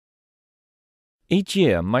Each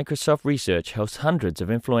year, Microsoft Research hosts hundreds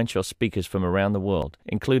of influential speakers from around the world,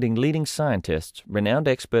 including leading scientists, renowned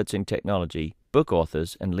experts in technology, book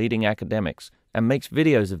authors, and leading academics, and makes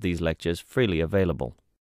videos of these lectures freely available.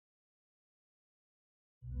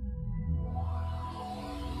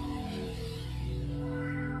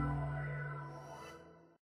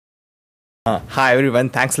 Hi everyone,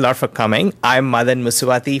 thanks a lot for coming. I'm Madan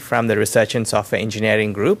Musawati from the Research and Software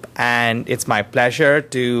Engineering Group, and it's my pleasure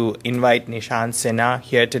to invite Nishant Sinha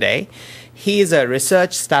here today. He is a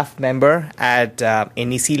research staff member at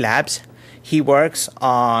NEC Labs. He works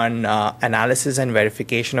on analysis and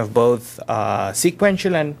verification of both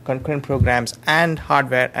sequential and concurrent programs and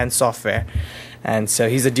hardware and software. And so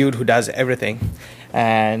he's a dude who does everything.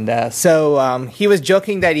 And so he was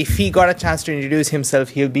joking that if he got a chance to introduce himself,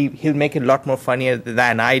 he'll make it a lot more funnier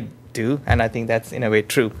than I do, and I think that's in a way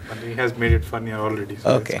true. And he has made it funnier already,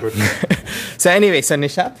 so okay. That's good. So anyway, so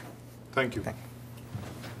Nishant. Thank you.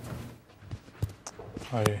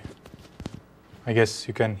 I guess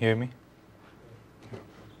you can hear me.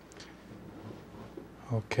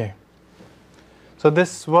 Okay. So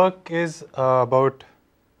this work is about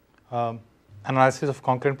analysis of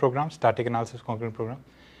concurrent programs, static analysis of concurrent program,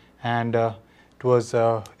 and it was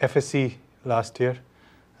FSC last year.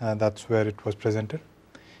 That's where it was presented.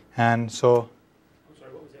 And so, I'm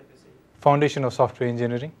sorry, what was FSC? Foundation of Software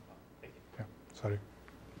Engineering. Oh, thank you. Yeah, sorry.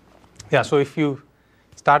 Yeah, so if you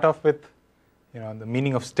start off with, the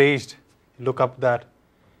meaning of staged, you look up that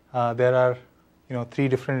there are, 3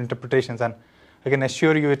 different interpretations, and I can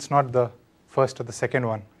assure you it's not the first or the second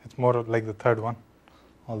one. It's more like the third one,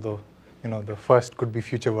 although. The first could be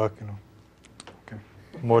future work, Okay.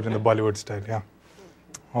 More in the Bollywood style, yeah.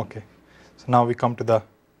 Okay. So now we come to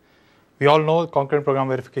we all know concurrent program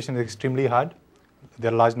verification is extremely hard.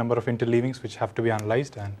 There are a large number of interleavings which have to be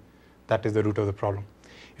analyzed, and that is the root of the problem.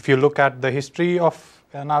 If you look at the history of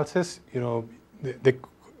analysis, all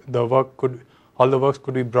the works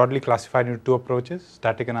could be broadly classified into 2 approaches: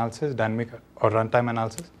 static analysis, dynamic or runtime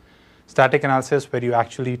analysis. Static analysis, where you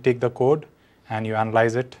actually take the code and you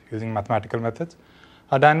analyze it using mathematical methods.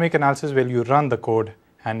 A dynamic analysis where you run the code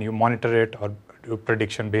and you monitor it or do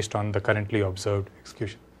prediction based on the currently observed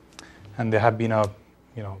execution. And there have been a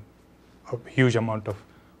huge amount of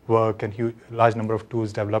work and large number of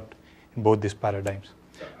tools developed in both these paradigms.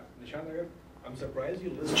 So, Nishant, I'm surprised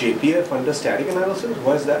you list JPF under static analysis.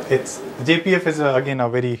 What is that? JPF is again a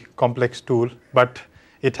very complex tool, but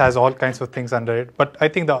it has all kinds of things under it. But I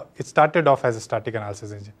think it started off as a static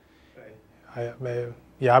analysis engine.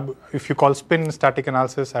 If you call spin static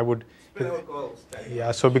analysis, I would.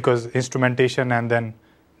 Yeah, so because instrumentation and then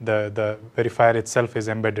the verifier itself is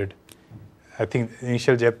embedded. I think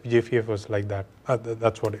initial JPF was like that.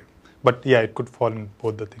 That's what it. But yeah, it could fall in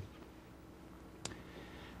both the things.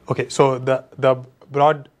 Okay, so the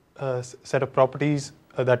broad set of properties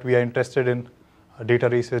that we are interested in: data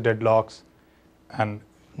races, deadlocks, and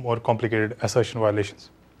more complicated assertion violations.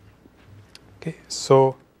 Okay,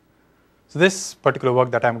 so this particular work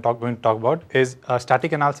that I'm going to talk about is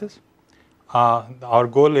static analysis. Our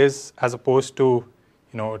goal is, as opposed to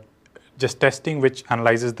just testing which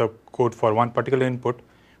analyzes the code for one particular input,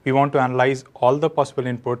 we want to analyze all the possible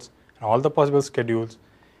inputs and all the possible schedules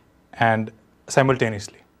and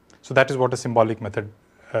simultaneously. So that is what a symbolic method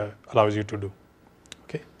allows you to do.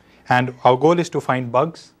 Okay, and our goal is to find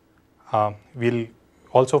bugs. We'll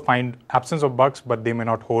also find absence of bugs, but they may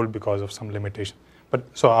not hold because of some limitation. But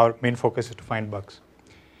so our main focus is to find bugs.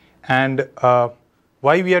 And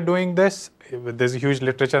why we are doing this? There's a huge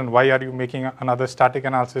literature, and why are you making another static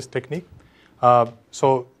analysis technique?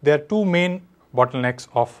 So there are 2 main bottlenecks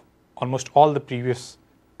of almost all the previous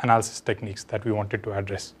analysis techniques that we wanted to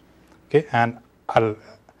address. Okay, and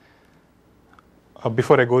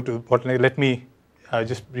before I go to the bottleneck, let me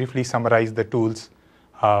just briefly summarize the tools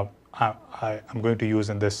I'm going to use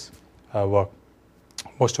in this work.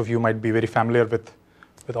 Most of you might be very familiar with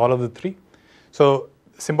all of the 3. So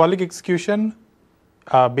symbolic execution,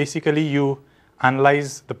 basically you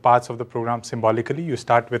analyze the parts of the program symbolically. You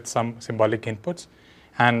start with some symbolic inputs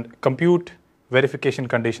and compute verification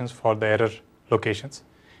conditions for the error locations.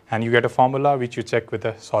 And you get a formula which you check with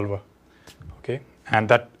a solver. Okay, and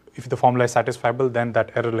that if the formula is satisfiable, then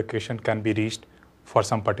that error location can be reached for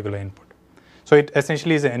some particular input. So it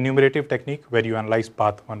essentially is an enumerative technique where you analyze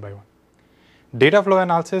path one by one. Data flow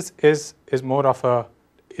analysis is more of a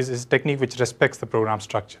technique which respects the program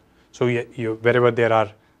structure. So wherever there are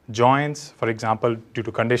joins, for example, due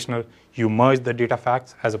to conditional, you merge the data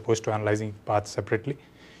facts as opposed to analyzing paths separately.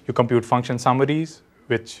 You compute function summaries,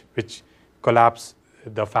 which collapse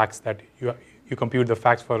the facts that you compute the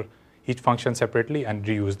facts for each function separately and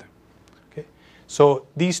reuse them. Okay, So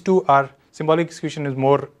these two are, symbolic execution is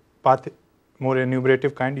more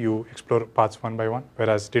enumerative kind. You explore paths one by one,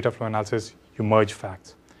 whereas data flow analysis, you merge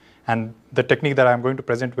facts. And the technique that I'm going to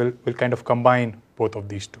present will kind of combine both of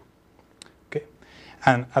these two. Okay,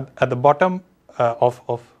 and at the bottom of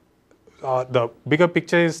the bigger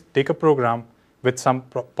picture is take a program with some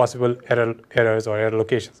possible errors or error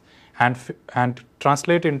locations and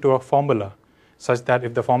translate into a formula such that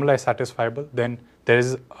if the formula is satisfiable, then there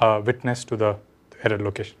is a witness to the error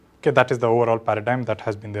location. Okay, that is the overall paradigm that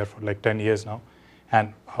has been there for like 10 years now,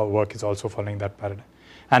 and our work is also following that paradigm.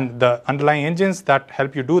 And the underlying engines that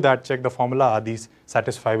help you do that, check the formula, are these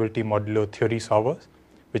satisfiability modulo theory solvers,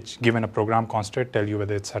 which given a program constraint tell you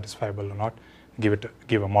whether it's satisfiable or not,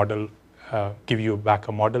 give a model, give you back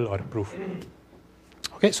a model or a proof.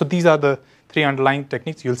 Okay, so these are the three underlying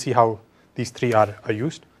techniques. You'll see how these three are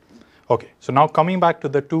used. Okay, so now coming back to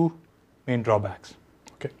the two main drawbacks.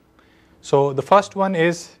 Okay, so the first one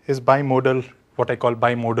is bi-modal, what I call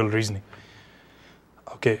bi-modal reasoning.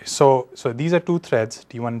 Okay, so these are two threads,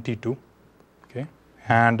 T1 and T2. Okay,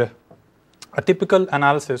 and a typical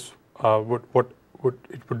analysis what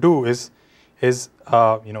it would do is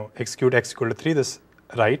execute x equal to 3, this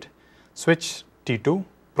write, switch T2,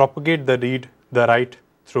 propagate the write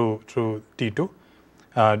through T2.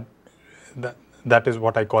 That is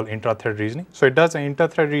what I call intra-thread reasoning. So it does an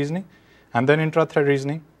inter-thread reasoning, and then intra-thread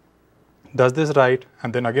reasoning does this write,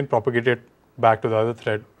 and then again propagate it back to the other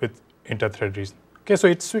thread with inter-thread reasoning. Okay, so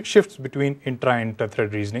it shifts between intra and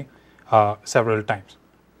inter-thread reasoning several times.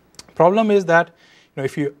 Problem is that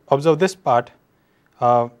if you observe this part,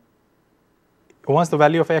 once the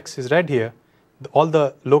value of x is read here, all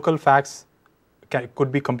the local facts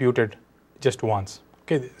could be computed just once.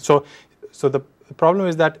 Okay, so the problem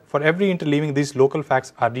is that for every interleaving, these local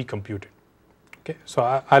facts are recomputed. Okay,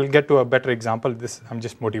 so I'll get to a better example. This I'm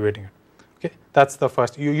just motivating it. Okay, that's the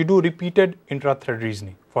first. You do repeated intra-thread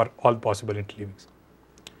reasoning for all possible interleavings.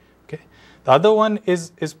 Okay, the other one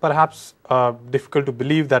is perhaps difficult to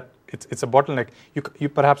believe that it's a bottleneck. You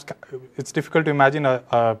perhaps it's difficult to imagine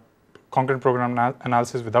a concurrent program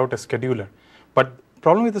analysis without a scheduler. But the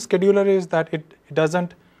problem with the scheduler is that it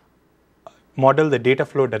doesn't model the data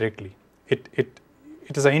flow directly. It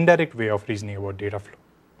is an indirect way of reasoning about data flow.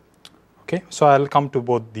 Okay, so I'll come to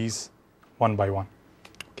both these one by one.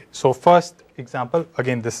 Okay, so first example,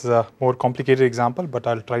 again this is a more complicated example, but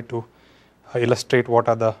I'll try to illustrate what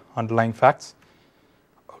are the underlying facts.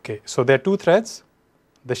 Okay, so there are two threads,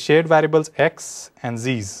 the shared variables x and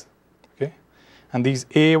z's. Okay, and these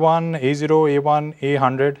a1, a0, a1,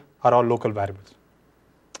 a100 are all local variables.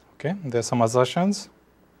 Okay, there's some assertions.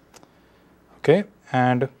 Okay,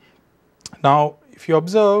 and now if you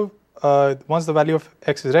observe, once the value of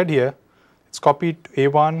x is read here, it's copied to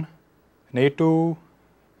a1, and a2,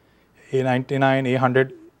 a99,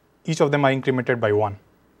 a100. Each of them are incremented by 1.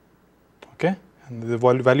 Okay, and the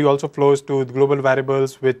value also flows to the global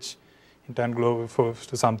variables, which in turn flows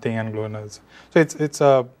to something and global. So it's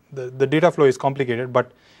the data flow is complicated,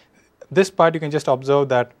 but this part you can just observe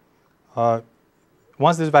that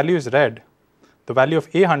once this value is read, the value of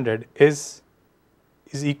a100 is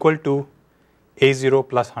equal to a0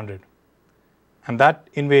 plus 100, and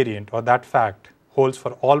that invariant or that fact holds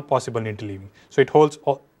for all possible interleaving. So it holds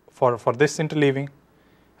for this interleaving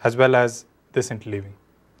as well as this interleaving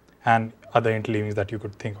and other interleavings that you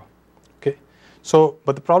could think of. Okay, so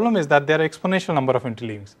but the problem is that there are exponential number of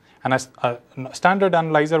interleavings, and a standard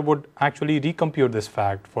analyzer would actually recompute this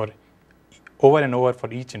fact for over and over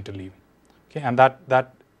for each interleaving. Okay, and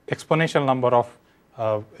that exponential number of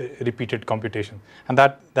repeated computation, and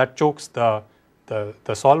that chokes the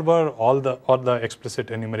solver or the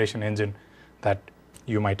explicit enumeration engine that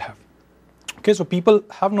you might have. Okay, so people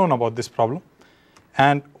have known about this problem,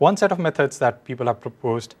 and one set of methods that people have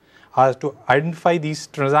proposed are to identify these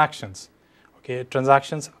transactions. Okay,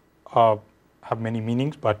 transactions have many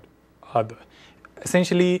meanings, but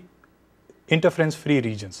essentially interference-free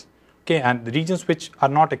regions. Okay, and the regions which are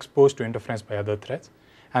not exposed to interference by other threads.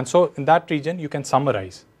 And so in that region, you can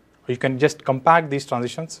summarize, or you can just compact these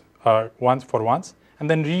transitions once, and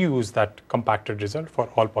then reuse that compacted result for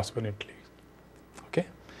all possible interleavings. Okay,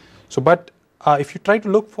 so but if you try to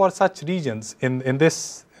look for such regions in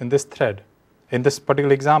this thread, in this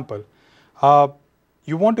particular example,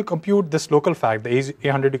 you want to compute this local fact, the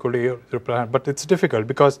a100 equal to a0, but it's difficult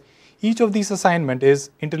because each of these assignment is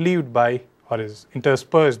interleaved by or is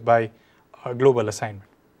interspersed by a global assignment.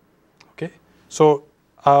 Okay, so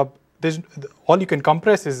all you can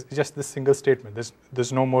compress is just this single statement.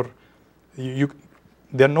 There's no more.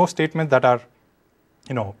 There are no statements that are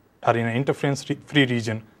in an interference-free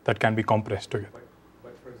region that can be compressed together.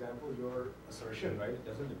 But for example, example, your assertion, right? It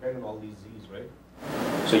doesn't depend on all these z's, right?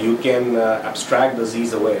 So you can abstract the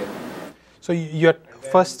z's away. So you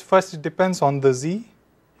first it depends on the z,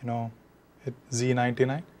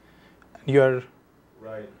 z99. You're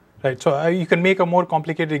right. So you can make a more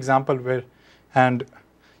complicated example where, and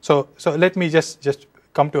so let me just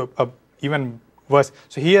come to a even worse.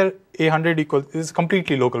 So here A100 equals is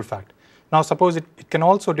completely local fact. Now suppose it can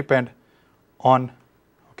also depend on,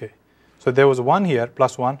 okay. So there was 1 here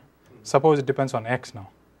plus 1. Suppose it depends on x now.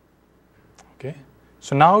 Okay.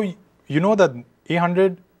 So now you know that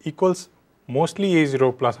A100 equals mostly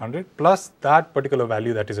A0 plus 100 plus that particular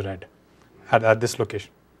value that is read at this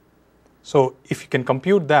location. So if you can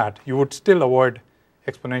compute that, you would still avoid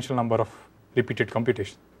exponential number of repeated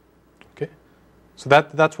computation. Okay, so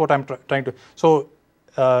that's what I'm trying to. So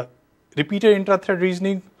repeated intra-thread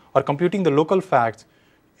reasoning or computing the local facts,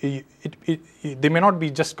 they may not be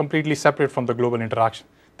just completely separate from the global interaction.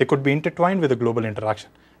 They could be intertwined with the global interaction.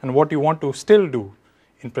 And what you want to still do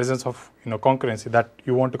in presence of concurrency, that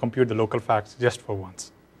you want to compute the local facts just for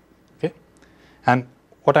once. Okay, and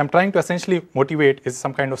what I'm trying to essentially motivate is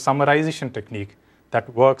some kind of summarization technique that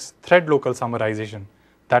works, thread local summarization,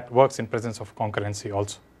 that works in presence of concurrency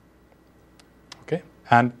also. Okay,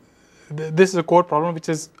 and this is a core problem which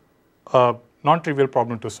is a non-trivial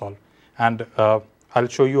problem to solve, and I'll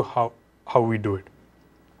show you how we do it.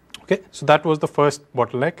 Okay, so that was the first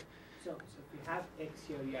bottleneck. So if you have x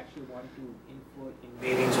here, you actually want to infer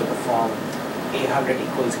invariance of the form A100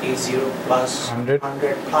 equals A0 plus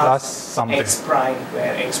 100 plus something. X prime,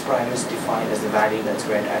 where x prime is defined as the value that's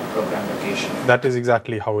read at program location. That is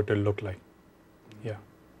exactly how it will look like. Yeah,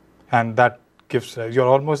 and that gives, you're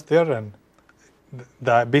almost there, and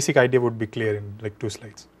the basic idea would be clear in like 2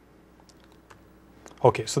 slides.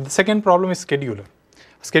 Okay, so the second problem is scheduler.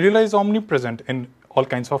 Scheduler is omnipresent in all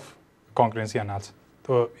kinds of concurrency analysis.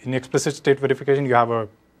 So in explicit state verification, you have a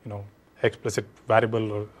explicit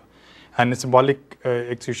variable, and in symbolic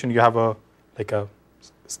execution, you have a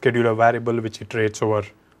scheduler variable which iterates over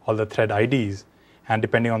all the thread IDs, and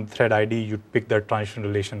depending on the thread ID, you pick the transition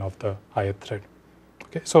relation of the ith thread.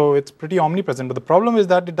 Okay, so it's pretty omnipresent, but the problem is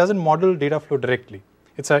that it doesn't model data flow directly.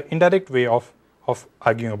 It's an indirect way of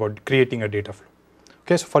arguing about creating a data flow.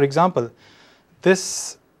 Okay, so for example,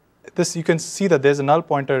 this you can see that there's a null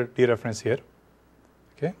pointer dereference here.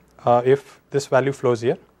 Okay, if this value flows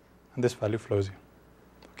here and this value flows here.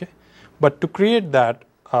 Okay, but to create that,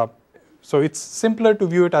 so it's simpler to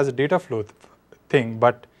view it as a data flow thing,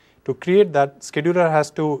 but to create that, scheduler has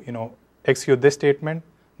to execute this statement,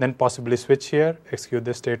 then possibly switch here, execute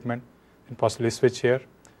this statement, and possibly switch here.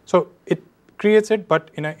 So it creates it, but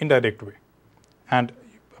in an indirect way. And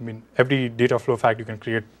I mean, every data flow fact you can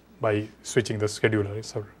create by switching the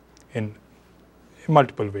scheduler in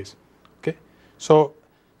multiple ways. Okay, so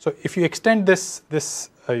if you extend this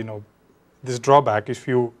drawback, if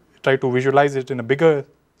you try to visualize it in a bigger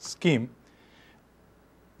scheme,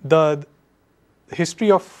 the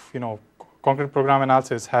history of concurrent program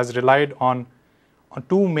analysis has relied on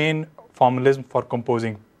 2 main formalisms for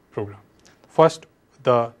composing program. First,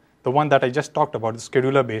 the one that I just talked about, the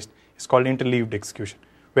scheduler based, is called interleaved execution,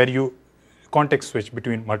 where you context switch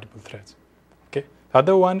between multiple threads. Okay, the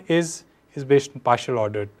other one is based on partial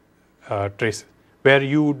ordered traces, where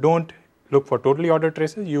you don't look for totally ordered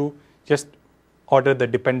traces, you just order the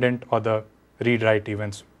dependent or the read-write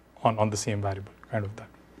events on the same variable, kind of that.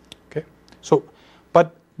 Okay, so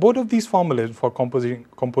but both of these formalisms for composing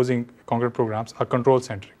concurrent programs are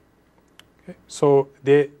control-centric. Okay, so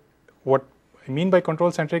what I mean by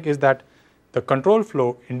control-centric is that the control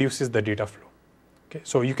flow induces the data flow. Okay,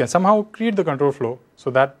 so you can somehow create the control flow so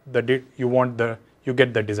that you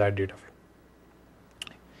get the desired data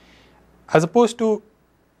flow. As opposed to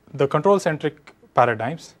the control-centric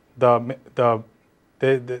paradigms, the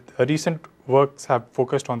recent works have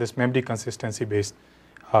focused on this memory consistency-based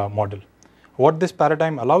model. What this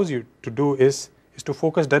paradigm allows you to do is to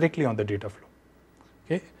focus directly on the data flow.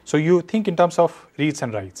 Okay, so you think in terms of reads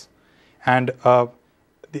and writes, and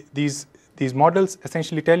these models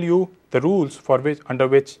essentially tell you the rules under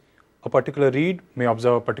which a particular read may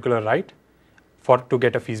observe a particular write to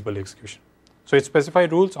get a feasible execution. So it specifies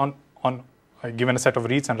rules on given a set of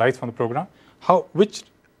reads and writes from the program, which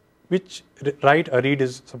write a read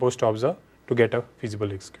is supposed to observe to get a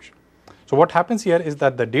feasible execution. So what happens here is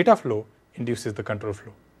that the data flow induces the control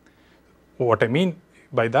flow. What I mean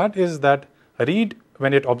by that is that a read,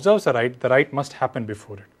 when it observes a write, the write must happen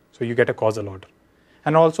before it. So you get a causal order.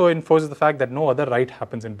 And also enforces the fact that no other write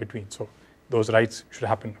happens in between. So those writes should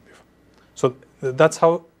happen before. So that's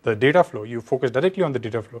how the data flow, you focus directly on the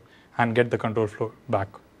data flow and get the control flow back.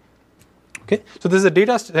 Okay, so this is a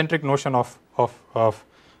data-centric notion of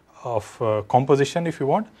composition, if you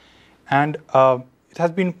want, and it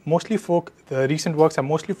has been mostly the recent works are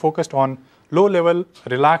mostly focused on low-level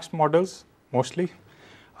relaxed models mostly.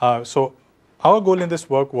 So our goal in this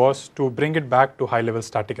work was to bring it back to high-level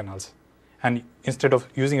static analysis, and instead of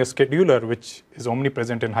using a scheduler, which is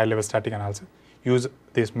omnipresent in high-level static analysis, use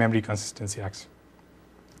this memory consistency axiom.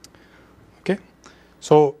 Okay,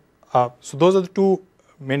 so those are the two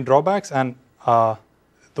main drawbacks, and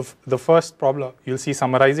the first problem you'll see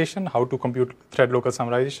summarization, how to compute thread local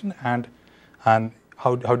summarization, and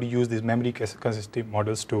how do you use these memory consistency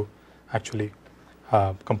models to actually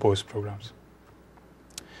compose programs.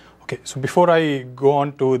 Okay, so before I go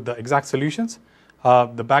on to the exact solutions,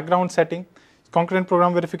 the background setting, concurrent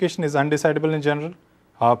program verification is undecidable in general.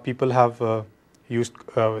 People have used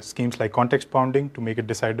schemes like context bounding to make it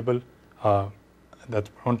decidable. That's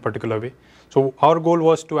one particular way. So our goal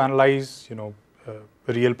was to analyze,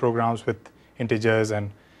 real programs with integers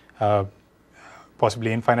and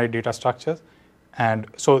possibly infinite data structures, and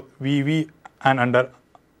so we under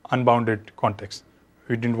unbounded context.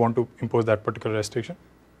 We didn't want to impose that particular restriction.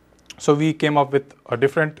 So we came up with a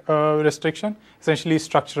different restriction, essentially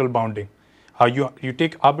structural bounding. You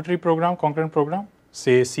take arbitrary program, concurrent program,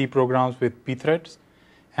 say C programs with P threads,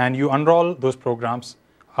 and you unroll those programs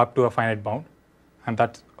up to a finite bound, and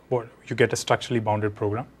that's what you get, a structurally bounded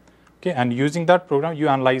program. Okay, and using that program, you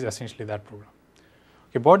analyze essentially that program.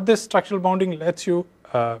 Okay, what this structural bounding lets you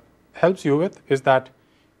helps you with is that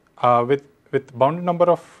with bounded number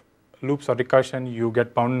of loops or recursion, you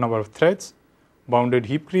get bounded number of threads, bounded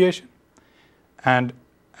heap creation, and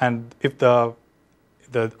if the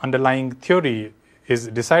underlying theory is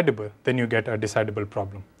decidable, then you get a decidable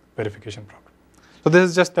problem, verification problem. So this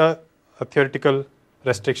is just a theoretical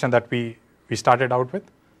restriction that we started out with.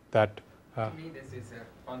 That to me, this is a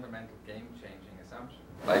fundamental game-changing assumption.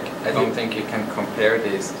 Like, I don't think you can compare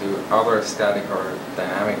this to other static or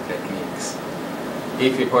dynamic techniques.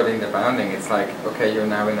 If you put in the bounding, it's like, okay, you're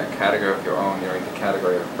now in a category of your own. You're in the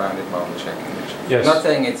category of bounded model checking. Yes. I'm not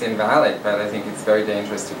saying it's invalid, but I think it's very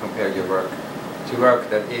dangerous to compare your work to work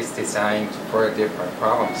that is designed for a different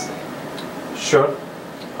problem state. Sure.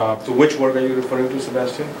 So which work are you referring to,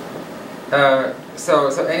 Sebastian?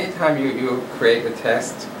 So anytime you create a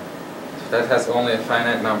test that has only a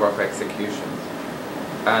finite number of executions,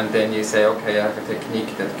 and then you say, okay, I have a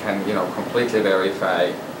technique that can, completely verify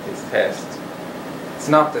this test. It's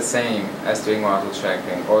not the same as doing model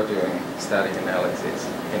checking or doing static analysis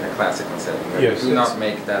in a classical setting. Yes, do not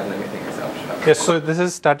make that limiting assumption. Yes, so this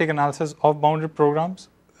is static analysis of bounded programs.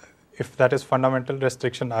 If that is fundamental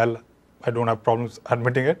restriction, I don't have problems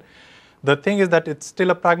admitting it. The thing is that it's still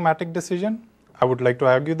a pragmatic decision. I would like to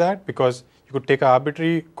argue that, because you could take an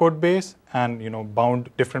arbitrary code base and bound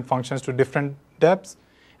different functions to different depths,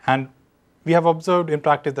 and we have observed in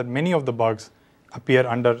practice that many of the bugs appear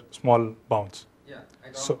under small bounds. Yeah, I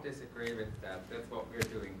don't disagree with that. That's what we're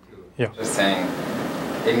doing too. Yeah. Just saying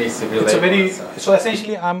it needs to be It's a very labeled. so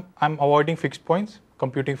essentially I'm avoiding fixed points,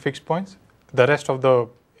 computing fixed points. The rest of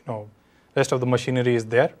the machinery is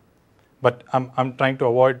there, but I'm trying to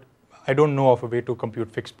avoid. I don't know of a way to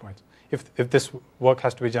compute fixed points. If this work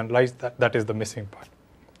has to be generalized, that is the missing part.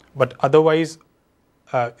 But otherwise,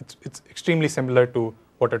 it's extremely similar to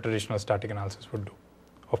what a traditional static analysis would do,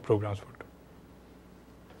 of programs would do.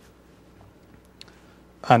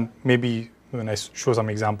 And maybe when I show some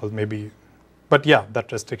examples, but yeah,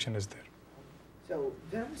 that restriction is there. So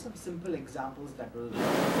there are some simple examples that will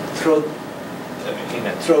throw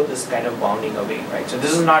this kind of bounding away, right? So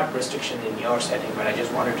this is not restriction in your setting, but I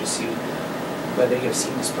just wanted to see whether you have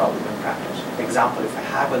seen this problem in practice. For example, if I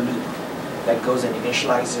have a loop that goes and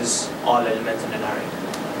initializes all elements in an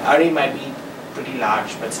array might be pretty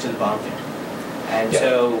large, but still bounded. And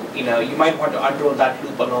so, you might want to unroll that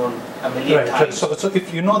loop alone a million times. So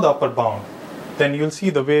if you know the upper bound, then you'll see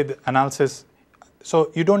the way the analysis. So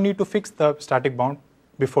you don't need to fix the static bound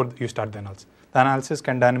before you start the analysis. The analysis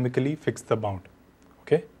can dynamically fix the bound.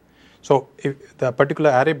 Okay. So if the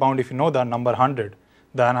particular array bound, if you know the number 100,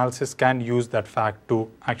 the analysis can use that fact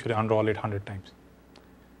to actually unroll it 100 times.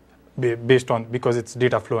 Because it's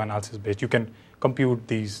data flow analysis based, you can compute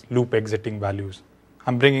these loop exiting values.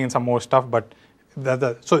 I'm bringing in some more stuff, but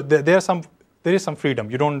there is some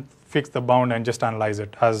freedom. You don't fix the bound and just analyze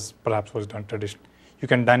it as perhaps was done traditionally. You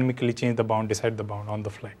can dynamically change the bound, decide the bound on the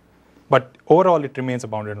fly. But overall, it remains a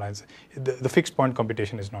bounded analysis. The fixed point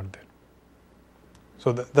computation is not there.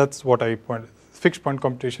 So that's what I point. Fixed point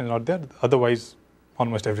computation is not there. Otherwise,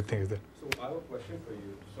 almost everything is there. So I have a question for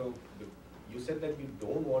you. So you said that you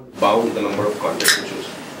don't want to bound the number of context switches.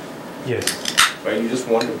 Yes. Right? You just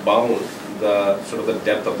want to bound the sort of the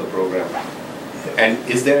depth of the program. And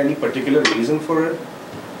is there any particular reason for it?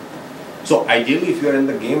 So ideally, if you're in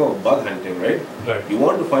the game of bug hunting, right? Right. You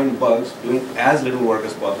want to find bugs doing as little work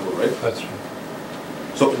as possible, right? That's right.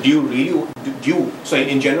 So do you really, so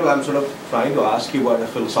in general, I'm sort of trying to ask you about a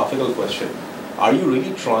philosophical question. Are you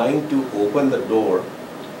really trying to open the door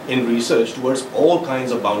in research towards all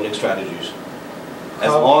kinds of bounding strategies? As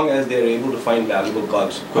long as they're able to find valuable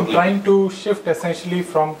bugs quickly? I'm trying to shift essentially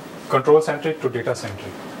from control-centric to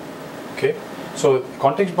data-centric. Okay, so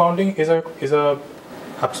context bounding is a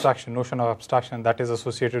abstraction, notion of abstraction that is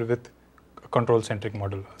associated with a control-centric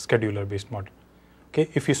model, a scheduler-based model. Okay,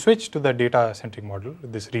 if you switch to the data-centric model,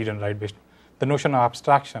 this read and write based, the notion of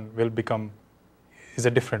abstraction is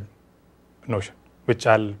a different notion, which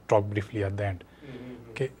I'll talk briefly at the end.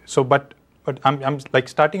 Okay, so but I'm like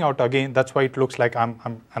starting out again. That's why it looks like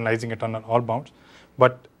I'm analyzing it on all bounds.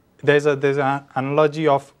 But there's an analogy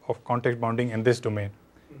of context bounding in this domain,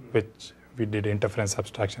 which we did interference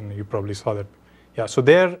abstraction. You probably saw that. Yeah. So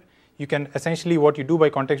there you can essentially what you do by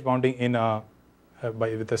context bounding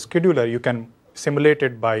with a scheduler, you can simulate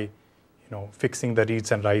it by fixing the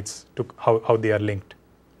reads and writes to how they are linked.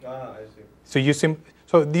 I see.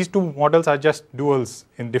 So these two models are just duals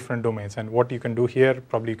in different domains, and what you can do here,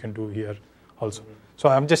 probably you can do here also. So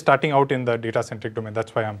I'm just starting out in the data-centric domain.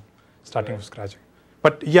 That's why I'm starting from scratch.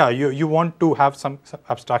 But yeah, you want to have some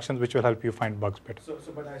abstractions which will help you find bugs better.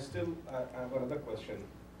 But I have another question.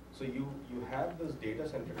 So you have this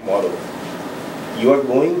data-centric model. You are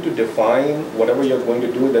going to define whatever you're going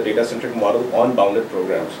to do with the data-centric model on bounded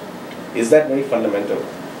programs. Is that very fundamental?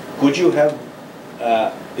 Could you have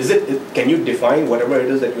can you define whatever it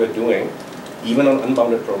is that you are doing, even on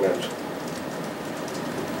unbounded programs?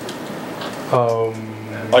 Or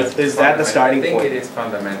is that the starting point? I think it is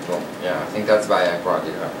fundamental. Yeah, I think that's why I brought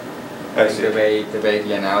it up. I see. The way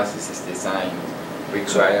the analysis is designed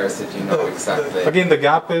requires that you know exactly. Again, the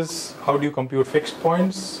gap is how do you compute fixed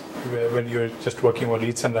points when you're just working on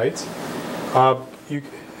reads and writes.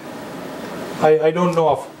 I don't know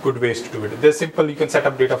of good ways to do it. They're simple. You can set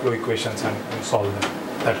up data flow equations and solve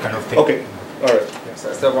that kind of thing. Okay. All right. Yeah,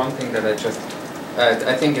 so one thing that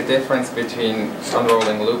I think the difference between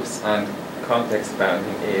unrolling loops and context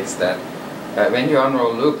bounding is that when you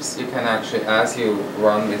unroll loops, you can actually, as you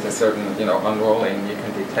run with a certain unrolling, you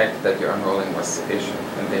can detect that your unrolling was sufficient,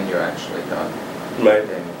 and then you're actually done. Right.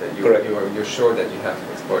 And Correct. You're sure that you have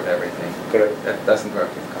to export everything. Correct. That doesn't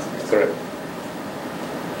work with context. Correct.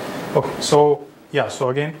 Okay, so yeah, so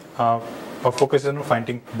again, our focus is on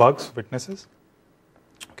finding bugs, witnesses.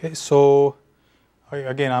 Okay, so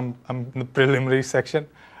again, I'm in the preliminary section.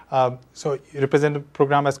 So you represent the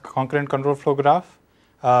program as concurrent control flow graph.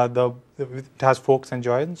 It has forks and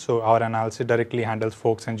joins, so our analysis directly handles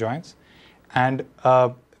forks and joins. And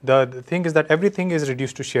the thing is that everything is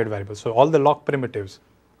reduced to shared variables. So all the lock primitives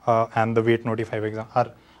and the wait notify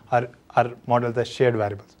example are modeled as shared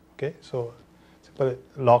variables. Okay, so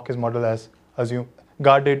lock is modeled as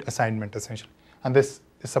guarded assignment essentially, and this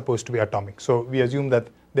is supposed to be atomic. So we assume that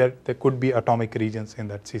there could be atomic regions in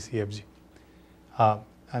that CCFG,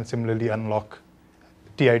 and similarly unlock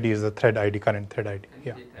TID is the thread ID, current thread ID.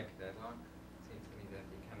 Can you detect deadlock? It seems to me that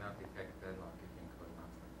you cannot detect deadlock if you code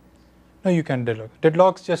not. No, you can deadlock.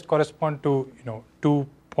 Deadlocks just correspond to 2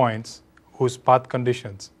 points whose path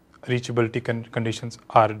conditions, reachability conditions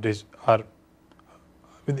are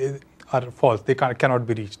false. They cannot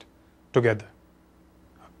be reached together.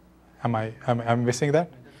 Am I missing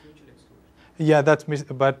that? Yeah, that's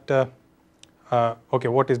but okay.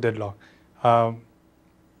 What is deadlock?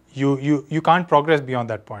 You can't progress beyond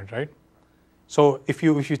that point, right? So if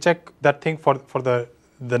you check that thing for the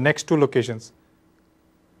next 2 locations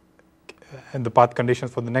and the path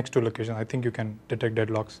conditions for the next 2 locations, I think you can detect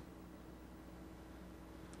deadlocks.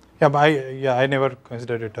 Yeah, but I never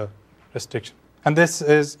considered it a restriction. And this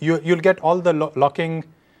is you'll get all the locking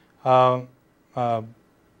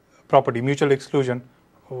property, mutual exclusion,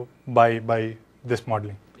 by this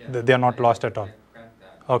modeling. Yeah, they are not lost at all.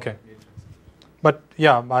 Okay. But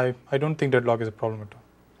yeah, I don't think deadlock is a problem at all.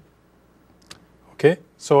 Okay.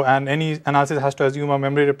 So and any analysis has to assume a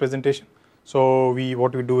memory representation. So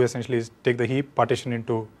what we do essentially is take the heap, partition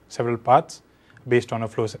into several paths based on a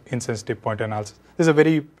flow insensitive pointer analysis. This is a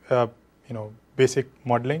very basic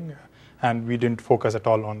modeling, and we didn't focus at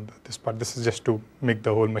all on this part. This is just to make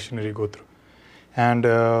the whole machinery go through. And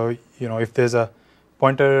if there's a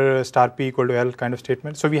pointer star p equal to L kind of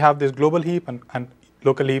statement, so we have this global heap and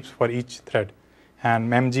local heaps for each thread, and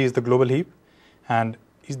memg is the global heap, and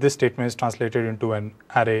this statement is translated into an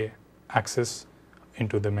array access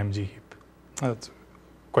into the memg heap. That's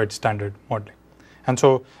quite standard modeling. And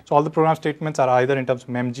so all the program statements are either in terms of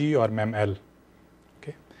memg or meml.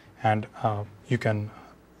 Okay, and you can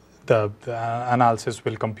the analysis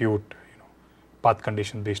will compute path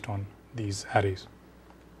condition based on these arrays.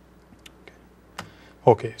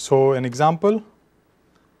 Okay, so an example.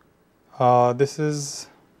 This is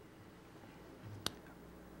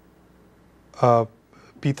a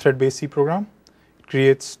pthread based C program. It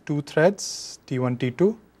creates 2 threads, T1,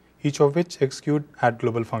 T2, each of which execute add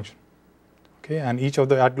global function. Okay, and each of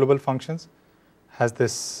the add global functions has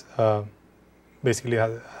this basically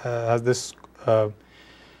has this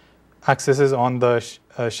accesses on the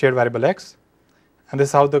shared variable x, and this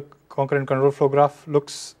is how the concurrent control flow graph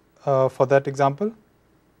looks for that example.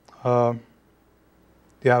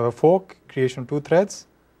 You have a fork, creation of 2 threads,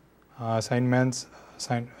 assignments,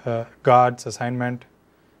 guards, assignment,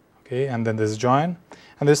 okay, and then this join.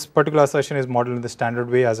 And this particular assertion is modeled in the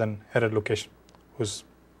standard way as an error location, whose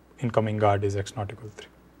incoming guard is x not equal to 3.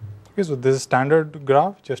 Okay, so this is standard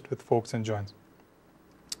graph just with forks and joins.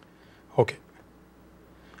 Okay.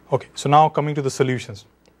 Okay, so now coming to the solutions.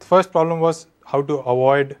 The first problem was how to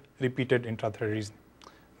avoid repeated intra-thread reasoning.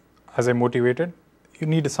 As I motivated, you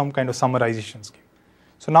need some kind of summarization scheme.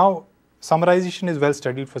 So now summarization is well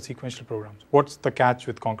studied for sequential programs. What's the catch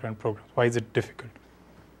with concurrent programs? Why is it difficult?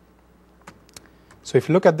 So if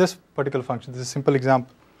you look at this particular function, this is a simple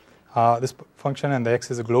example. This function and the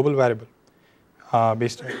x is a global variable.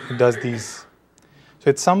 It does these.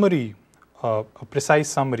 So its summary, a precise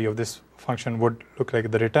summary of this function would look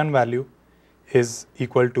like the return value is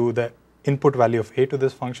equal to the input value of a to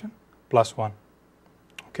this function plus 1.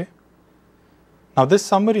 Okay. Now this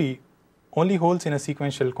summary only holds in a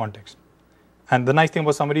sequential context. And the nice thing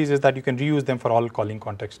about summaries is that you can reuse them for all calling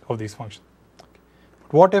context of these functions. Okay.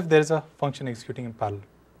 But what if there is a function executing in parallel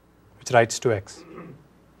which writes to x?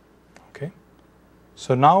 Okay.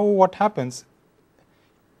 So now what happens?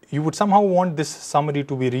 You would somehow want this summary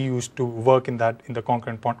to be reused to work in the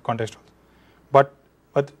concurrent context also. But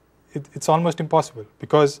it's almost impossible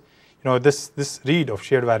because this read of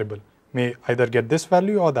shared variable may either get this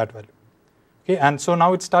value or that value. Okay, and so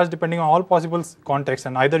now it starts depending on all possible contexts,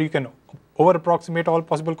 and either you can over approximate all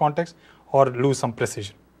possible contexts or lose some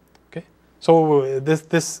precision. Okay, so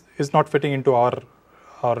this is not fitting into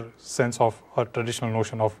our sense of our traditional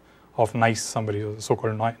notion of nice summaries, or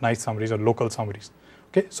so-called nice summaries or local summaries.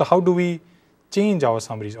 Okay, so how do we change our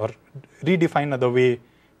summaries or redefine the way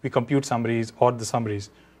we compute summaries or the summaries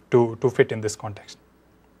to fit in this context?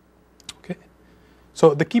 Okay,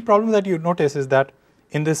 so the key problem that you notice is that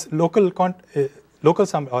in this sequential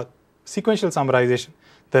summarization,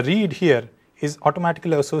 the read here is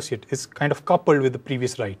automatically associated, is kind of coupled with the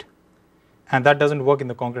previous write, and that doesn't work in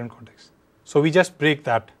the concurrent context. So we just break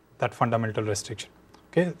that fundamental restriction.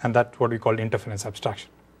 Okay, and that's what we call interference abstraction.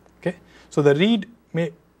 Okay, so the read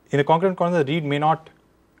may, in a concurrent context, the read may not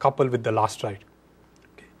couple with the last write.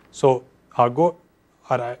 Okay, so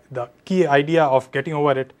the key idea of getting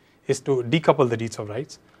over it is to decouple the reads of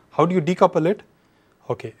writes. How do you decouple it?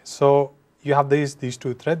 Okay, so you have these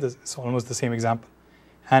 2 threads. It's almost the same example,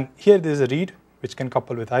 and here there is a read which can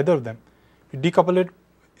couple with either of them. You decouple it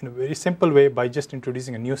in a very simple way by just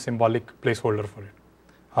introducing a new symbolic placeholder for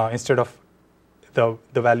it. Instead of the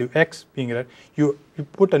value x being read, you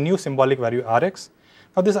put a new symbolic value rx.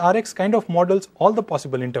 Now this rx kind of models all the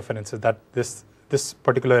possible interferences that this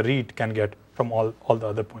particular read can get from all the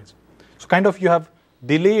other points. So kind of you have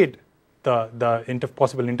delayed the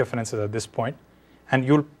possible interferences at this point, and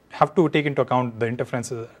you'll have to take into account the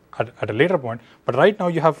interferences at a later point. But right now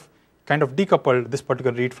you have kind of decoupled this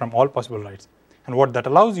particular read from all possible writes. And what that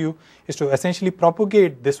allows you is to essentially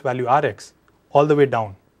propagate this value rx all the way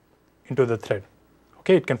down into the thread.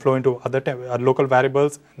 Okay, it can flow into other local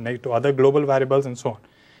variables, to other global variables, and so on.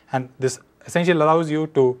 And this essentially allows you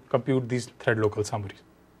to compute these thread local summaries.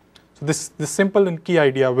 So this simple and key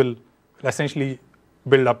idea will essentially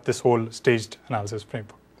build up this whole staged analysis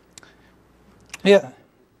framework. Yeah.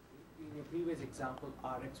 In your previous example,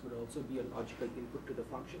 Rx would also be a logical input to the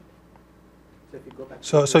function. So if you go back.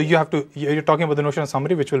 So you're talking about the notion of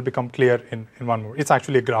summary, which will become clear in one more. It's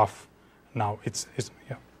actually a graph now. It's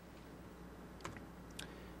yeah.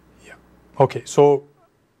 Yeah. Okay. So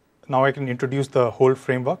now I can introduce the whole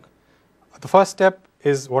framework. The first step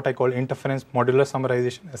is what I call interference modular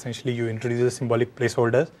summarization. Essentially, you introduce the symbolic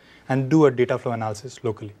placeholders and do a data flow analysis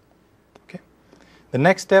locally. Okay. The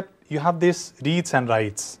next step, you have these reads and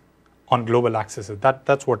writes on global accesses.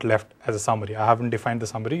 That's what left as a summary. I haven't defined the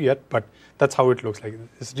summary yet, but that's how it looks like.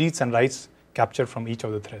 This reads and writes captured from each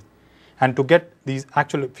of the threads. And to get these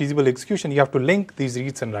actual feasible execution, you have to link these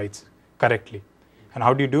reads and writes correctly. And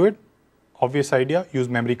how do you do it? Obvious idea, use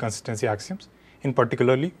memory consistency axioms. In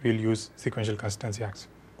particularly, we'll use sequential consistency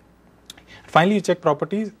axiom. Finally, you check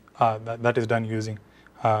properties. That is done using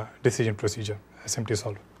decision procedure, SMT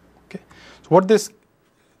solver. Okay. So what this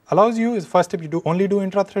allows you is, first step, you only do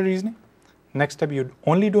intra-thread reasoning. Next step, you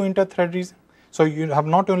only do inter-thread reasoning. So you have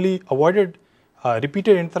not only avoided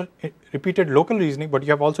repeated local reasoning, but you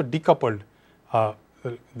have also decoupled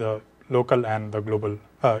the local and the global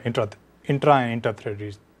intra and inter-thread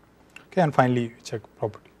reasoning. Okay, and finally, you check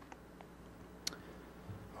property.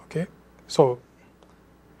 Okay, so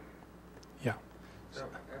yeah. So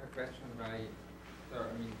I have a question.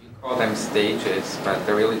 You call them stages, but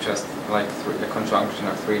they're really just like a conjunction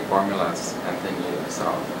of three formulas, and then you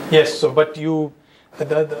solve. Yes. So, but you,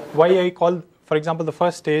 why I call, for example, the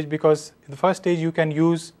first stage, because in the first stage you can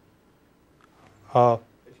use. Can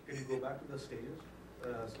you go back to the stages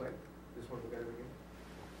slide? This one together again.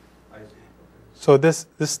 I see. Okay. So this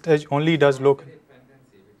stage only does local.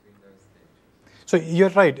 So you're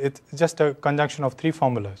right. It's just a conjunction of three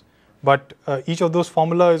formulas, but each of those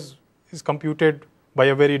formulas is computed by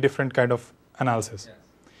a very different kind of analysis. Yes.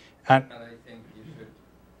 And I think you should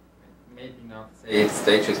maybe not say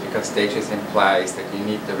stages, because stages implies that you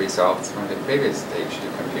need the results from the previous stage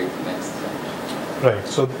to compute the next stage. right.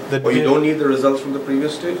 So You don't need the results from the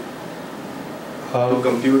previous stage to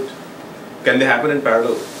compute. Can they happen in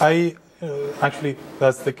parallel? Actually,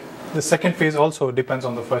 that's the second phase also depends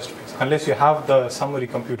on the first phase. Unless you have the summary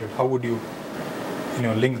computed, how would you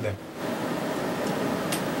link them?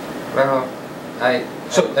 Well, I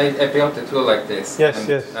built a tool like this. Yes, and,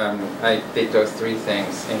 yes. I did those three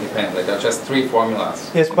things independently. They're just three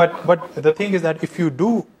formulas. Yes, but the thing is that if you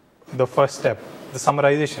do the first step, the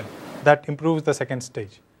summarization, that improves the second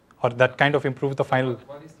stage, or that kind of improves the final.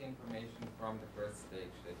 What is the information from the first stage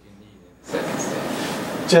that you need in the second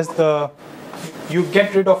stage? Just you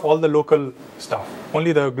get rid of all the local stuff,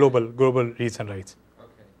 only the global reads and writes.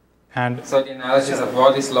 Okay. And So the analysis of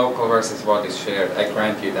what is local versus what is shared, I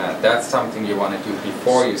grant you that. That's something you want to do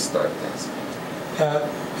before you start this.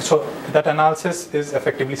 so that analysis is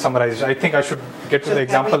effectively summarization. I think I should get to the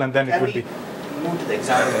example and then it would be. Move to the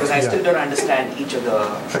example, because I still don't understand each of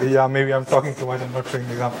the. Yeah, maybe I'm talking too much and not showing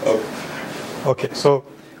the example. Okay, so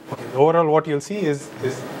overall what you'll see is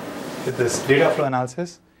this data flow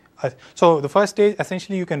analysis. So the first stage,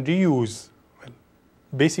 essentially you can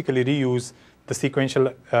basically reuse the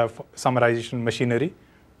sequential summarization machinery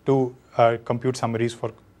to compute summaries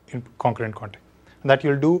for concurrent content. And that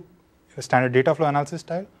you'll do a standard data flow analysis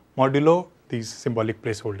style, modulo these symbolic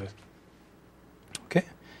placeholders. Okay.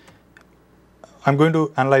 I'm going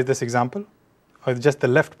to analyze this example, or just the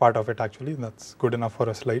left part of it actually. That's good enough for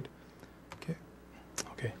a slide.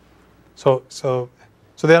 Okay. So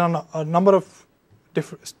there are a number of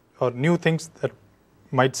different or new things that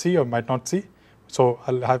might see or might not see. So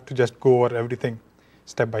I'll have to just go over everything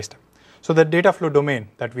step by step. So the data flow domain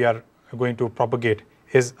that we are going to propagate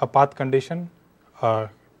is a path condition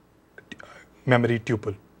memory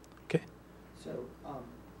tuple. Okay. So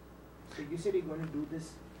you said you're going to do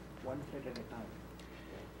this one thread at a time.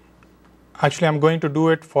 Actually, I'm going to do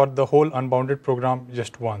it for the whole unbounded program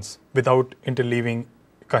just once, without interleaving,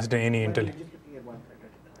 considering any interleaving. You're just looking at one thread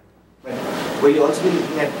at a time. Will you also be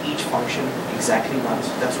looking at each function exactly once?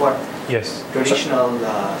 That's what traditional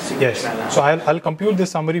sequential. Yes. So I'll compute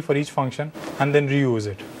this summary for each function and then reuse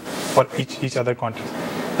it for each other context.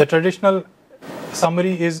 The traditional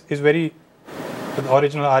summary is very, the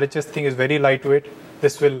original RHS thing is very lightweight.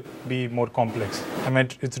 This will be more complex. I mean,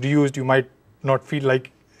 it's reused. You might not feel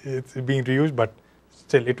like it's being reused, but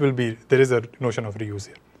still it will be. There is a notion of reuse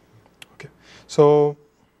here. Okay. So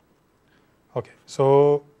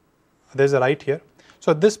there's a write here.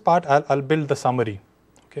 So this part I'll build the summary.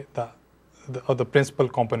 Okay. The principal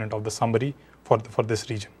component of the summary for this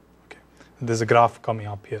region. Okay. There's a graph coming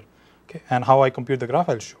up here. Okay. And how I compute the graph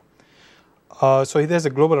I'll show. So there's a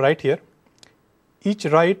global write here. Each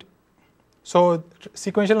write. So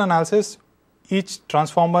sequential analysis, each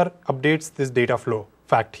transformer updates this data flow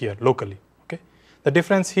fact here locally. Okay. The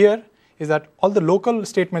difference here is that all the local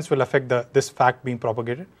statements will affect this fact being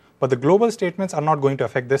propagated, but the global statements are not going to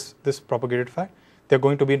affect this propagated fact. They're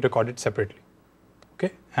going to be recorded separately.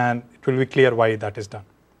 Okay. And it will be clear why that is done.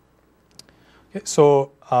 Okay.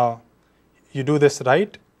 So you do this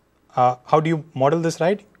write. How do you model this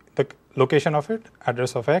write? The location of it,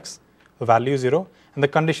 address of X, the value 0, and the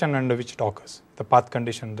condition under which it occurs, the path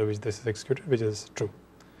condition under which this is executed, which is true.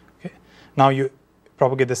 Okay. Now you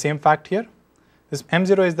propagate the same fact here. This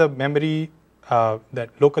M0 is the memory, that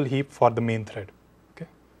local heap for the main thread. Okay.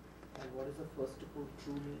 And what is the first tuple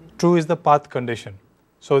true meaning? True is the path condition.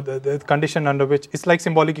 So the condition under which it's like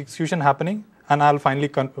symbolic execution happening, and I'll finally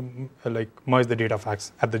like merge the data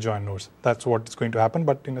facts at the join nodes. That's what is going to happen,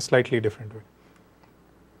 but in a slightly different way.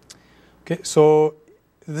 Okay, so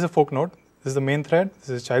this is a fork node. This is the main thread. This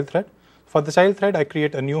is a child thread. For the child thread, I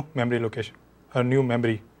create a new memory location, a new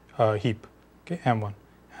memory heap. Okay, M1,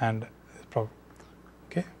 and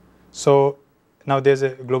okay. So now there's a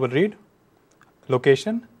global read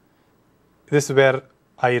location. This is where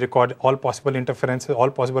I record all possible interferences,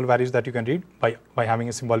 all possible values that you can read by having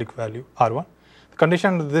a symbolic value R1. The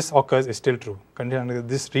condition that this occurs is still true. Condition that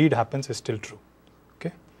this read happens is still true.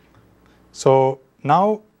 Okay. So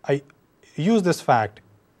now I use this fact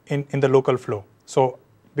in the local flow. So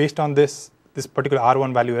based on this particular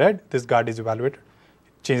R1 value read, this guard is evaluated,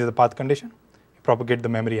 it changes the path condition, you propagate the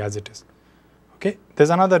memory as it is. Okay.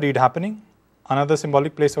 There's another read happening, another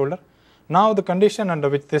symbolic placeholder. Now the condition under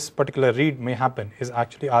which this particular read may happen is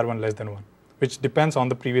actually R1 less than 1, which depends on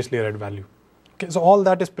the previously read value. Okay, so all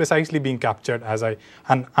that is precisely being captured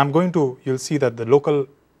and I'm going to, you'll see that the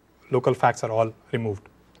local facts are all removed.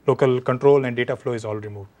 Local control and data flow is all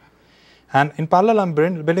removed. And in parallel, I'm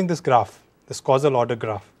building this graph, this causal order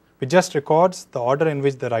graph, which just records the order in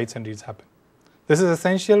which the writes and reads happen. This is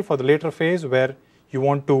essential for the later phase where you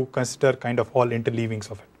want to consider kind of all interleavings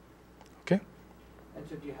of it. Okay. And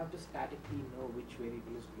so do you have to statically know which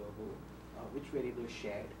variable is global, which variable is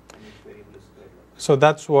shared, and which variable is thread local? So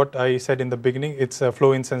that's what I said in the beginning. It's a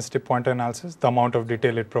flow insensitive pointer analysis. The amount of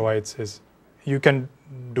detail it provides is, you can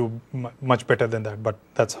do much better than that, but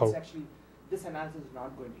that's how. Actually, this analysis is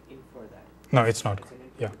not going to infer that. No, it's not.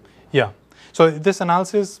 Yeah. So this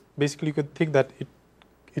analysis, basically you could think that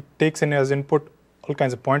it takes in as input all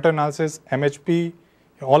kinds of pointer analysis, MHP,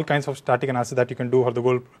 all kinds of static analysis that you can do for the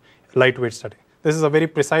goal lightweight static. This is a very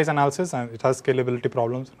precise analysis and it has scalability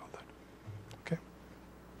problems and all that. Okay.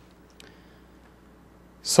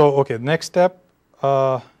 So, okay, next step,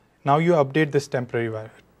 now you update this temporary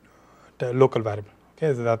local variable.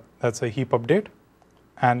 Okay, so that's a heap update.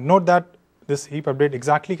 And note that this heap update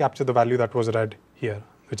exactly captures the value that was read here,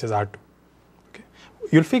 which is R2. Okay.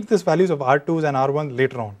 You'll fix these values of R2s and R1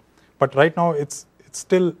 later on. But right now it's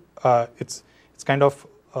still, it's kind of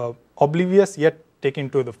oblivious yet take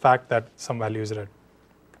into the fact that some value is read.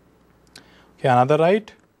 Okay, another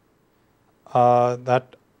write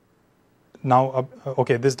that now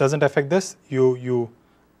okay, this doesn't affect this. You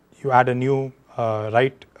add a new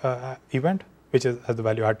write event which has the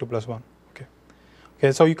value R2 plus 1. Okay.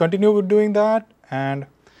 Okay, so you continue with doing that, and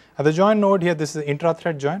at the join node here, this is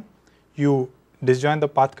intra-thread join. You disjoin the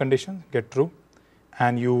path condition, get true,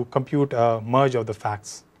 and you compute a merge of the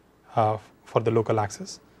facts for the local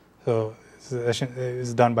access. So this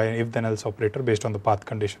is done by an if-then-else operator based on the path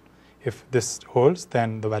condition. If this holds,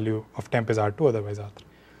 then the value of temp is R2, otherwise R3.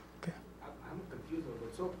 Okay. I'm confused a little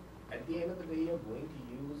bit. So at the end of the day, you're going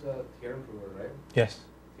to use a theorem prover, right? Yes.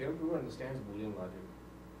 Theorem prover understands Boolean logic.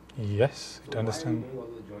 Yes, it understands. Why are you doing all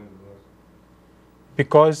the join provers?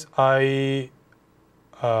 Because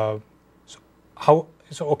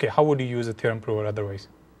how would you use a theorem prover otherwise?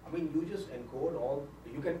 I mean, you just encode all.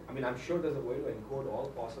 I'm sure there's a way to encode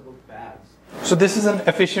all possible paths. So this is an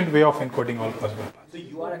efficient way of encoding all possible paths. So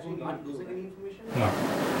you are actually not losing any information? No.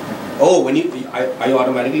 Oh, I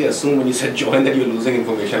automatically assume when you said join that you're losing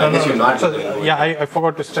information. I guess you're not. So, yeah, I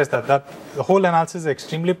forgot to stress that the whole analysis is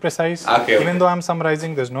extremely precise. Okay. Even though I'm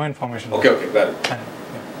summarizing, there's no information. Okay, got it.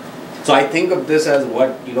 So I think of this as what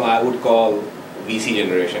I would call VC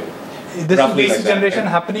generation. This is VC generation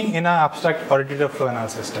happening in an abstract qualitative flow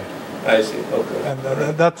analysis type. I see. Okay.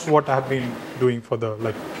 And that's what I've been doing for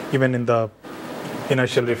even in the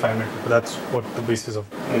inertial refinement. That's what the basis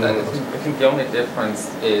of. And I think the only difference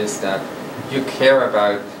is that you care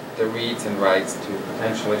about the reads and writes to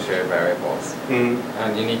potentially shared variables,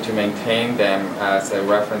 and you need to maintain them as a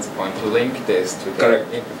reference point to link this to the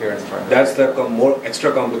interference part. That's the more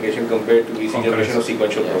extra complication compared to VC generation of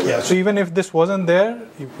sequential programs. Yeah. So even if this wasn't there,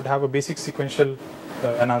 you could have a basic sequential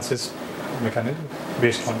analysis mechanism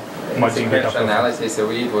based on merging data. Sequential analysis, a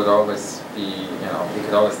read would always be, you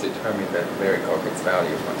could always determine the variable its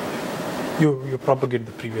value from it. You propagate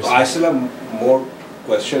the previous. I still have more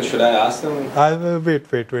questions. Should I ask them?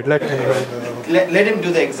 Wait. Let him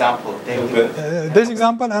do the example. This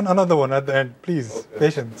example and another one at the end, please. Okay.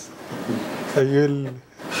 Patience. So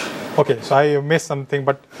okay, so I missed something,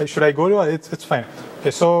 but should I go to it? It's fine. Okay,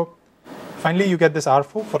 so finally you get this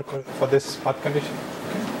R4 for this path condition.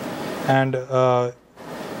 Okay. And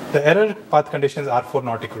the error path condition is R4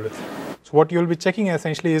 not equal to 3. So what you will be checking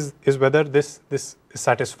essentially is whether this is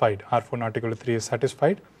satisfied. R4 not equal to 3 is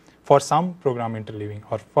satisfied for some program interleaving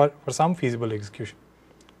or for some feasible execution.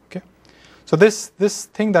 Okay. So this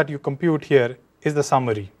thing that you compute here is the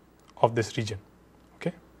summary of this region.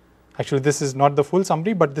 Okay, actually this is not the full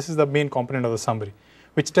summary, but this is the main component of the summary,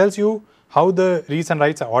 which tells you how the reads and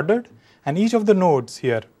writes are ordered, and each of the nodes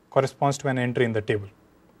here corresponds to an entry in the table.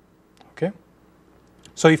 Okay,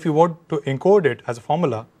 so if you want to encode it as a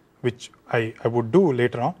formula, which I would do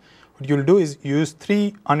later on, what you'll do is use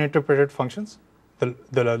 3 uninterpreted functions: the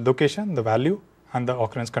location, the value, and the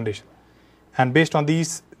occurrence condition. And based on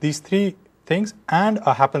these 3 things and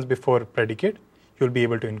a happens before predicate, you'll be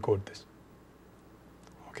able to encode this.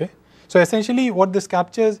 Okay, so essentially what this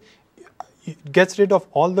captures, it gets rid of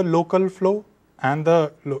all the local flow and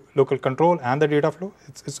the local control and the data flow.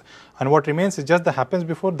 And what remains is just the happens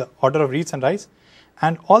before, the order of reads and writes,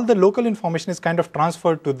 and all the local information is kind of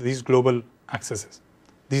transferred to these global accesses.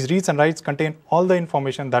 These reads and writes contain all the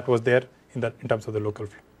information that was there in terms of the local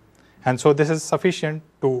flow. And so this is sufficient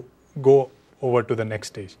to go over to the next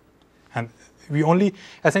stage. And we only,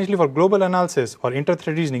 essentially for global analysis or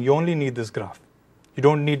inter-thread reasoning, you only need this graph. You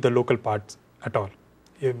don't need the local parts at all.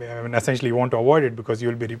 I mean, essentially you want to avoid it because you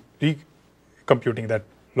will be recomputing that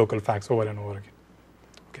local facts over and over again.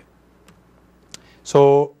 Okay.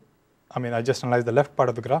 So, I mean, I just analyzed the left part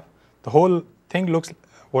of the graph. The whole thing looks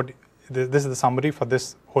this is the summary for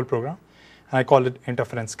this whole program, and I call it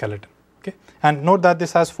interference skeleton. Okay, and note that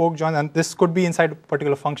this has fork joins, and this could be inside a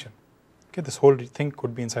particular function. Okay, this whole thing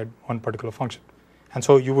could be inside one particular function, and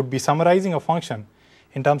so you would be summarizing a function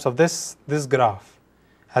in terms of this graph,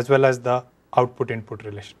 as well as the output-input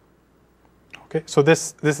relation. Okay, so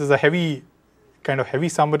this is a heavy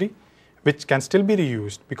summary, which can still be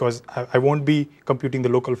reused because I won't be computing the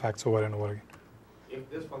local facts over and over again. If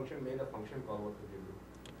this function made a function call, what would you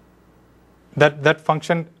do? That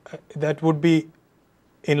function that would be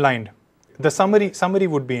inlined. The summary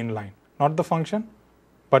would be inline, not the function,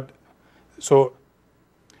 but so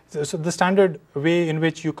the standard way in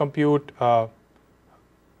which you compute a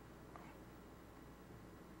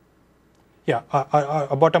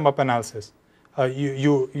bottom-up analysis.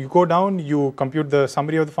 You go down, you compute the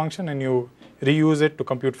summary of the function, and you reuse it to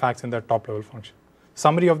compute facts in the top-level function.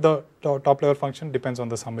 Summary of the top-level function depends on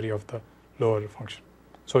the summary of the lower function.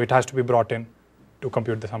 So it has to be brought in to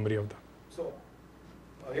compute the summary of the. So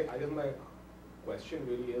I guess my question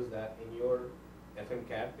really is that in your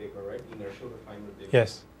FMCAT paper, right, inertial refinement paper,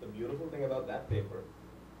 yes, the beautiful thing about that paper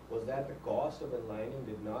was that the cost of aligning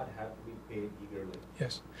did not have to be paid eagerly.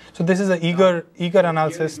 Yes. So this is an eager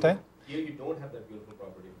analysis style. Here you don't have that beautiful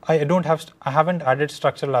property. I haven't added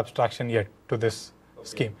structural abstraction yet to this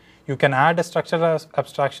scheme. You can add a structural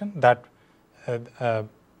abstraction that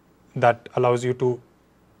allows you to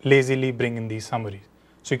lazily bring in these summaries.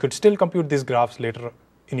 So you could still compute these graphs later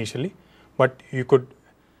initially, but you could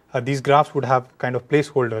these graphs would have kind of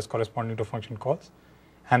placeholders corresponding to function calls,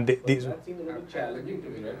 and these. That seems a little challenging to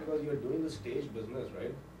me, right? Because you're doing the stage business,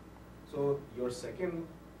 right? So your second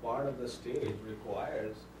part of the stage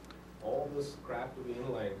requires all this crap to be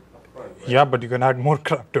inlined up front, right? Yeah, but you can add more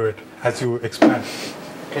crap to it as you expand.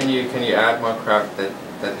 Can you add more crap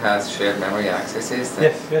that has shared memory accesses?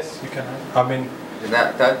 Yes, you can add. I mean,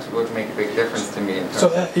 that would make a big difference to me. In terms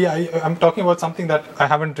so I'm talking about something that I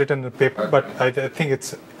haven't written in the paper, but I think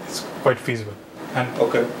it's quite feasible. And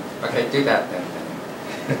okay, do that then.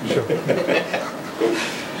 Sure.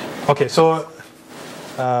 Okay, so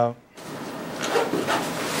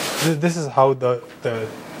this is how the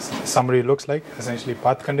summary looks like. Essentially,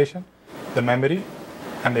 path condition, the memory,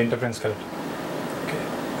 and the interference skeleton. Okay,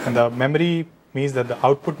 and the memory means that the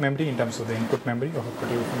output memory in terms of the input memory of a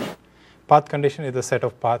particular function. Path condition is the set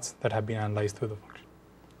of paths that have been analyzed through the function.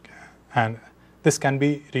 Okay. And this can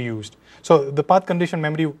be reused. So the path condition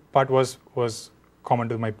memory part was common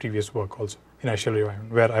to my previous work also, inertial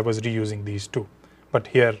refinement, where I was reusing these two. But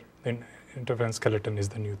here, the interference skeleton is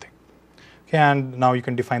the new thing. Okay, and now you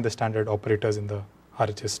can define the standard operators in the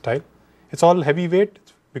RHS style. It's all heavyweight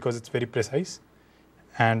because it's very precise.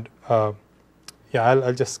 And I'll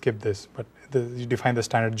just skip this. But you define the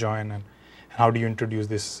standard join and how do you introduce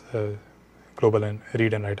this global and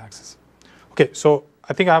read and write access. Okay, so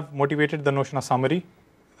I think I've motivated the notion of summary.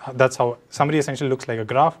 That's how summary essentially looks like a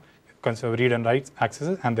graph, consists of read and write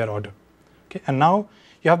accesses and their order. Okay, and now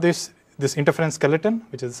you have this interference skeleton,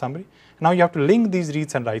 which is the summary. Now you have to link these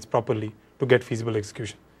reads and writes properly to get feasible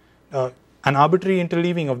execution. An arbitrary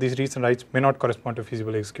interleaving of these reads and writes may not correspond to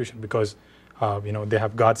feasible execution because they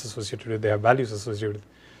have guards associated with it, they have values associated with it.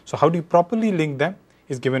 So how do you properly link them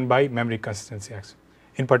is given by memory consistency axiom.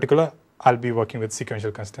 In particular, I'll be working with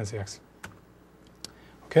sequential consistency axiom.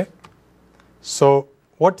 Okay, so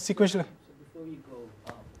what sequential? So before you go,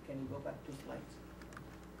 can you go back 2 slides?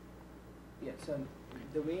 Yeah. So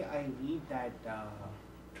the way I read that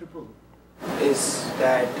triple is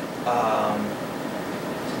that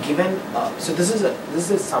given so this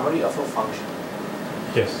is a summary of a function.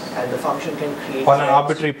 Yes. And the function can create on an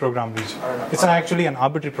arbitrary program region. It's actually an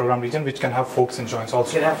arbitrary program region which can have forks and joins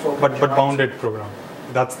also. Can have forks but bounded program.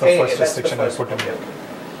 That's the first restriction I put in. Okay.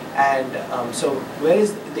 And so where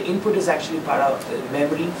is the input is actually part of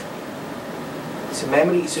memory. So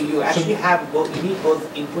memory. So you actually have both. You need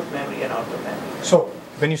both input memory and output memory. So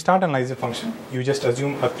when you start analyzing a function, you just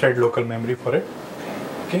assume a thread local memory for it.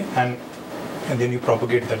 Okay. And then you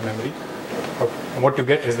propagate that memory. And what you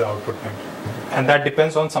get is the output memory. And that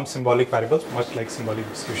depends on some symbolic variables, much like symbolic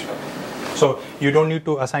execution. So you don't need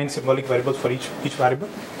to assign symbolic variables for each variable.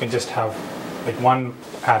 You can just have like one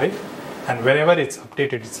array, and wherever it's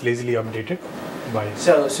updated, it's lazily updated by.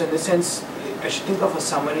 So in the sense, I should think of a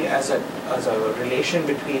summary as a relation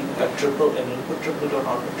between a triple, an input triple to an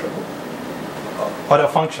output triple. Or a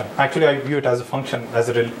function. Actually, I view it as a function. As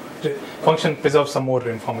a function preserves some more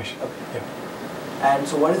information. Okay. Yeah. And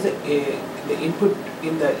so, what is the input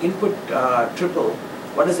in the input triple?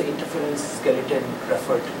 What does the interference skeleton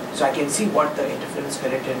refer to? So I can see what the interference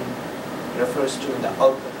skeleton refers to in the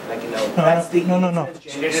output. Like that's the interference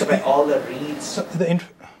generated by all the reads.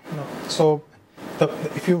 So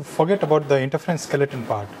if you forget about the interference skeleton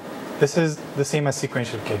part, this is the same as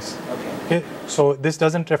sequential case. Okay. So this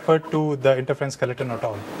doesn't refer to the interference skeleton at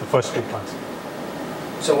all. The first two parts.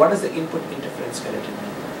 So what does the input interference skeleton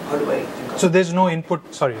mean? How do I think of So there's no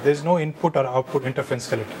input. Sorry, there's no input or output interference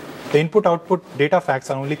skeleton. The input-output data facts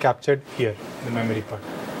are only captured here in the memory part.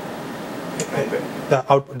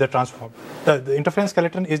 The transform. The interference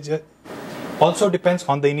skeleton is also depends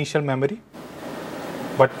on the initial memory,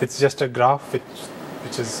 but it's just a graph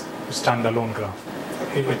which is a standalone graph.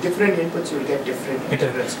 With different inputs, you'll get different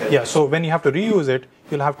interference skeletons. Yeah. So when you have to reuse it,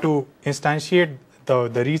 you'll have to instantiate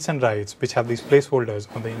the reads and writes, which have these placeholders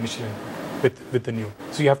on the initial input with the new.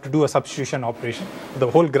 So you have to do a substitution operation. The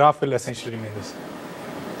whole graph will essentially remain this.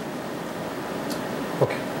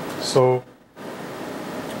 Okay. So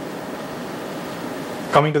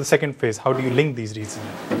coming to the second phase, how do you link these reads?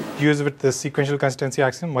 Use with the sequential consistency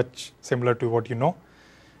axiom, much similar to what you know.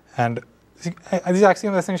 And these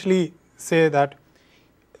axioms essentially say that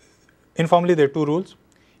informally there are two rules.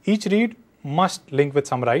 Each read must link with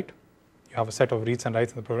some write. You have a set of reads and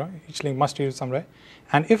writes in the program. Each link must read with some write.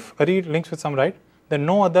 And if a read links with some write, then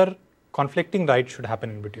no other conflicting write should happen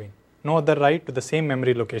in between. No other write to the same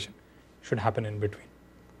memory location should happen in between.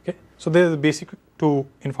 Okay. So there are the basic two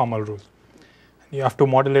informal rules. You have to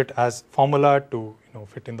model it as formula to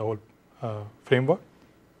fit in the whole framework.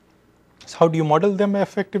 So how do you model them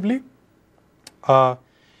effectively?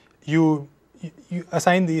 You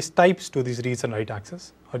assign these types to these reads and write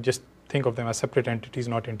access, or just think of them as separate entities,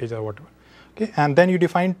 not integer or whatever. Okay, and then you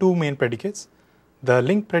define two main predicates: the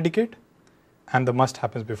link predicate and the must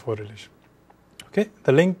happens before relation. Okay,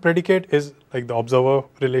 the link predicate is like the observer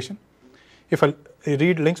relation. If a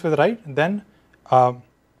read links with a write, then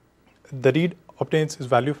the read obtains its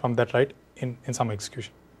value from that write in some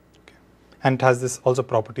execution. Okay. And it has this also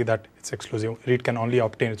property that it's exclusive. Read can only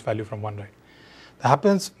obtain its value from one write.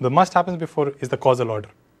 The must happens before is the causal order.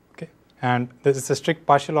 Okay. And this is a strict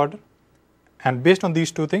partial order. And based on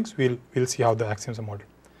these two things, we'll see how the axioms are modeled.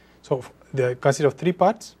 So they consist of three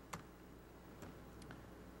parts.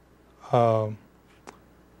 So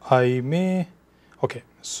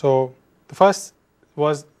the first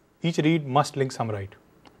was each read must link some write.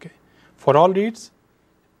 Okay. For all reads,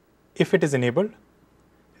 if it is enabled,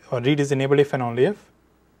 or read is enabled if and only if,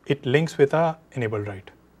 it links with a enabled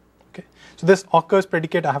write. Okay. So this occurs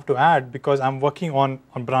predicate I have to add because I'm working on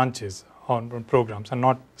branches, on programs, and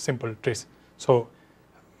not simple trace. So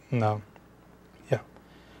yeah.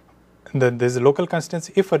 And then there's a local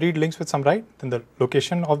consistency. If a read links with some write, then the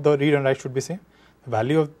location of the read and write should be same. The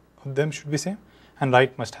value of them should be same, and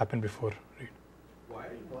write must happen before read. Why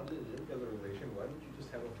are you modeling link as a relation? Why don't you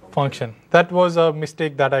just have a function? That was a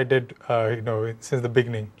mistake that I did, since the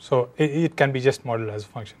beginning. So it can be just modeled as a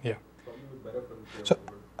function. Yeah. So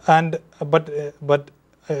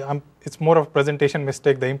it's more of a presentation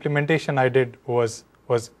mistake. The implementation I did was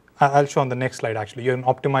I'll show on the next slide. Actually, you can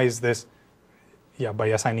optimize this, by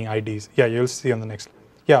assigning IDs. Yeah, you'll see on the next slide.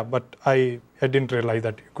 Yeah, but I didn't realize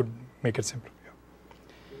that you could make it simpler. Yeah.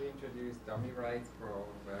 You introduce dummy writes for all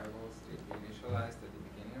variables to be initialized at the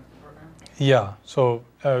beginning of the program. Yeah. So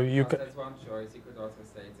you can. That's one choice. You could also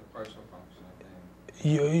say it's a partial function. I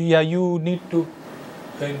think. You need to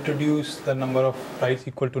introduce the number of writes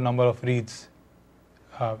equal to number of reads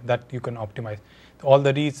that you can optimize. All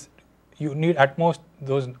the reads, you need at most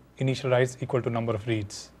those initial writes equal to number of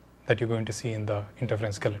reads. that you're going to see in the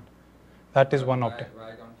interference skeleton. That is one Why don't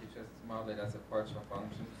you just model it as a partial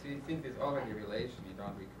function? So you think there's already a relation, you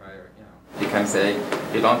don't require, you can say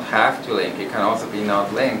you don't have to link, it can also be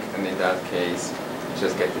not linked, and in that case, you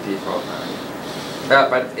just get the default value.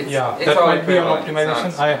 But it's that all might be an equivalent,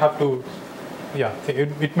 optimization. I have to,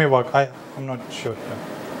 it may work. I'm not sure.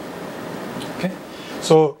 Yeah. Okay,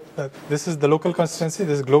 so this is the local consistency.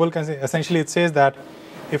 This is global consistency. Essentially, it says that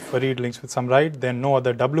if a read links with some write, then no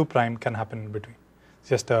other W prime can happen in between. It's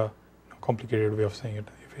just a complicated way of saying it.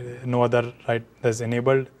 If no other write that's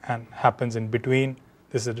enabled and happens in between,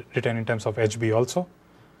 this is written in terms of HB also,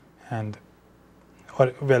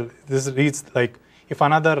 this reads like if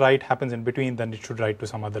another write happens in between, then it should write to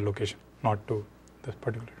some other location, not to this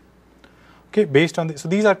particular. Okay, based on this, so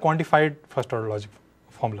these are quantified first order logic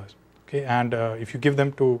formulas. Okay, and if you give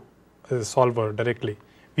them to the solver directly,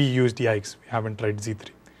 we used yikes. We haven't tried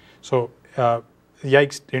Z3. So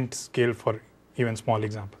yikes didn't scale for even small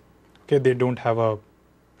example. Okay, they don't have a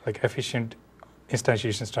efficient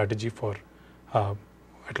instantiation strategy for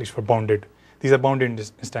at least for bounded. These are bounded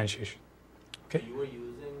instantiation. Okay. You were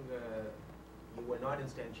using, you were not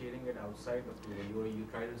instantiating it outside the prover. You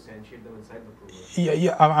tried to instantiate them inside the prover.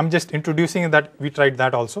 Yeah. I'm just introducing that we tried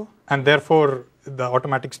that also, and therefore the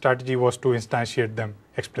automatic strategy was to instantiate them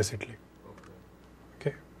explicitly.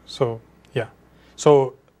 Okay. So yeah.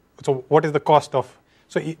 So what is the cost of?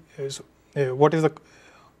 What is the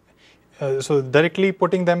so directly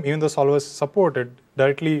putting them, even the solvers supported,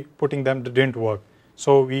 directly putting them didn't work.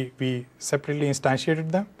 So we separately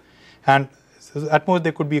instantiated them, and at most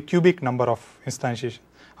there could be a cubic number of instantiation.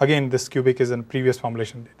 Again, this cubic is in previous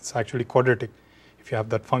formulation. It's actually quadratic if you have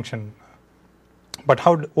that function. But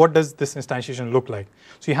what does this instantiation look like?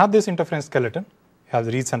 So you have this interference skeleton. You have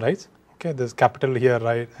the reads and writes. Okay, there's capital here,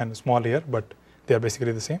 right, and small here, but they are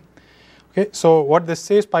basically the same. Okay, so what this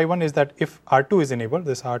says pi1 is that if R2 is enabled,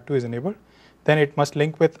 this R2 is enabled, then it must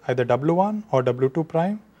link with either W1 or W2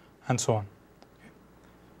 prime, and so on.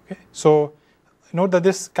 Okay, so note that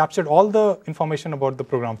this captured all the information about the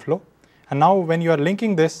program flow, and now when you are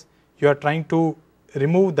linking this, you are trying to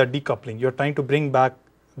remove the decoupling. You are trying to bring back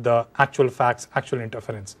the actual facts, actual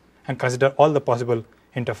interference, and consider all the possible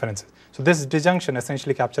interferences. So this disjunction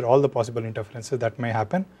essentially captures all the possible interferences that may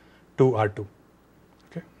happen to R2.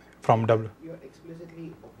 Okay, from W. You are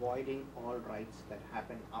explicitly avoiding all writes that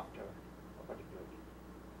happen after a particular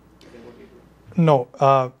beat. Is that what you're doing? No,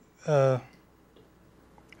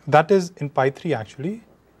 that is in Pi3 actually,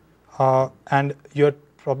 and you're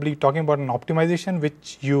probably talking about an optimization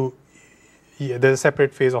which there's a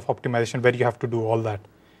separate phase of optimization where you have to do all that.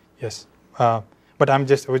 Yes, but I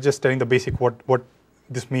was just telling the basic what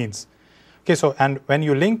this means. Okay, so and when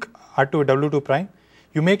you link R2 with W2 prime,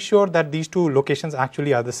 you make sure that these two locations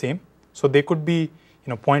actually are the same. So they could be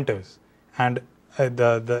pointers, and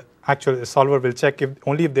the actual solver will check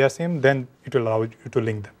only if they are same, then it will allow you to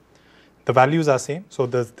link them. The values are same, so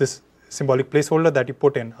this symbolic placeholder that you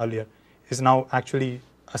put in earlier is now actually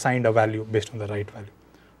assigned a value based on the right value.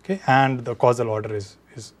 Okay, and the causal order is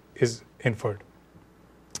inferred.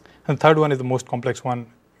 And the third one is the most complex one.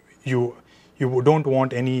 You don't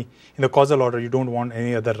want any in the causal order. You don't want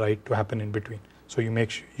any other write to happen in between. So you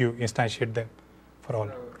make sure you instantiate them for all.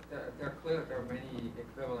 So there are many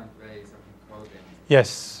equivalent ways of encoding.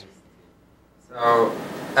 Yes. So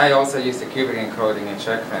I also use the cubic encoding in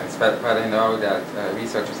checkfence, but I know that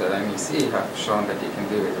researchers at MEC have shown that you can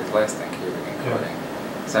do it with less than cubic encoding.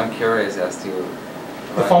 Yeah. So I'm curious as to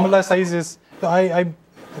the formula size is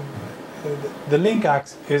the link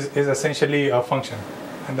ax is essentially a function,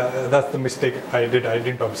 and that's the mistake I did. I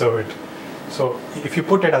didn't observe it. So if you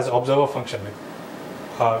put it as observer function,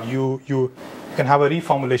 you can have a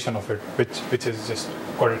reformulation of it, which is just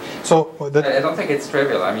quadratic. So I don't think it's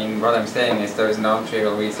trivial. I mean, what I'm saying is there is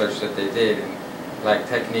non-trivial research that they did in like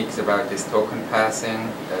techniques about this token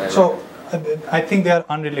passing. So I think they are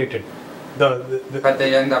unrelated. But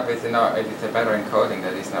they end up with it's a better encoding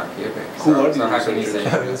that is not cubic. Who are so how can you say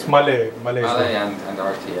it's Malay and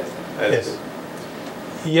RTS? Yes.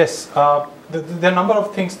 Yes. There are a number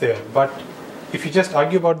of things there, but if you just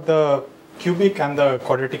argue about the cubic and the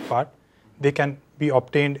quadratic part, they can be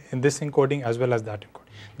obtained in this encoding as well as that encoding.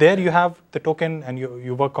 There you have the token and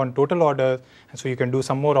you work on total orders, and so you can do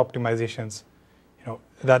some more optimizations.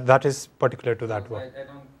 That is particular to that work.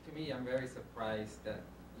 To me, I'm very surprised that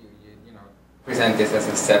you present this as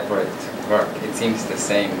a separate work. It seems the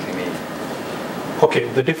same to me. Okay,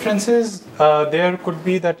 the differences there could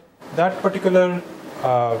be that particular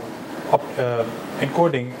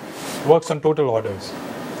encoding works on total orders.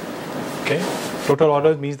 Okay, total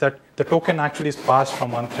orders means that the token actually is passed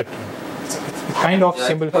from one thread to another. kind of Yeah,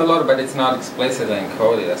 symbol. total order, but it's not explicitly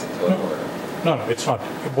encoded as a total order. No, it's not.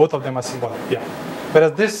 Both of them are symbolic. Yeah.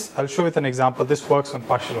 Whereas this, I'll show with an example. This works on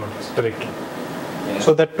partial orders directly. Yeah.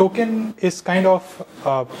 So the token is kind of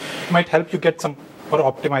might help you get some more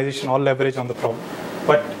optimization or leverage on the problem,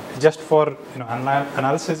 but just for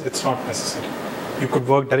analysis, it's not necessary. You could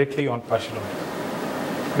work directly on partial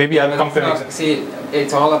orders. Maybe I'll come to an example. See,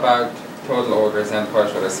 it's all about total orders and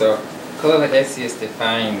partial orders. So clearly SC is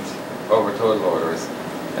defined over total orders.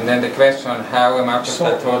 And then the question on how much of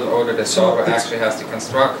that total order the solver actually has to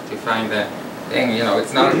construct to find the thing,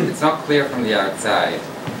 it's not clear from the outside.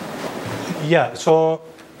 Yeah, so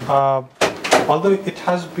although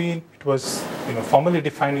it was formally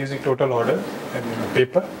defined using total order in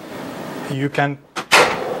paper, you can,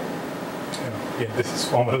 this is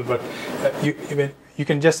formal, but you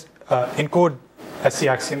can just encode SC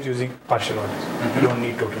axioms using partial orders. You don't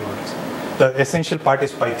need total orders. The essential part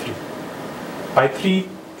is pi3. Pi3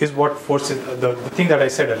 is what forces the thing that I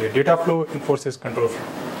said earlier. Data flow enforces control flow.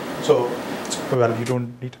 So, well, you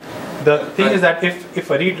don't need. The thing is that if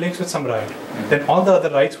a read links with some write, then all the other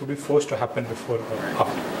writes would be forced to happen before or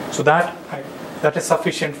after. So that is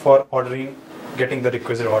sufficient for ordering, getting the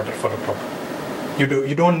requisite order for a problem.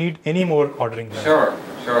 You don't need any more ordering there. Sure.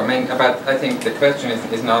 I mean, but I think the question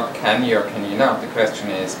is not can you or can you not. The question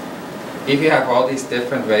is, if you have all these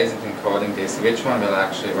different ways of encoding this, which one will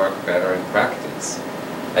actually work better in practice?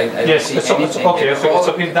 Yes, so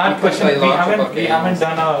in that question, we haven't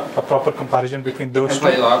done a proper comparison between those two. You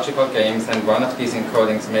can play logical games, and one of these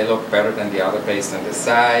encodings may look better than the other based on the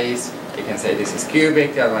size. You can say this is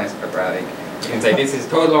cubic, the other one is quadratic. You can say this is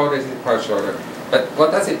total order, this is partial order. But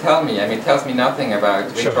what does it tell me? I mean, it tells me nothing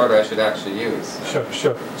about which order I should actually use.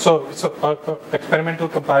 Sure. So experimental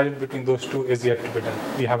comparison between those two is yet to be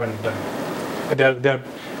done. We haven't done it. There are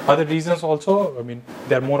other reasons also. I mean,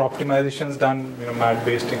 there are more optimizations done,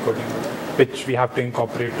 MAD-based encoding, which we have to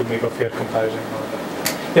incorporate to make a fair comparison and all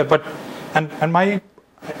that. Yeah, but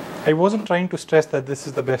I wasn't trying to stress that this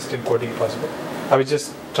is the best encoding possible. I was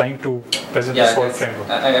just trying to present this whole framework.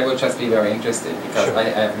 I would just be very interested because I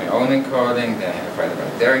have my own encoding, then I have read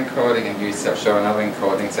about their encoding, and you show another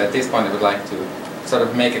encoding. So at this point, I would like to sort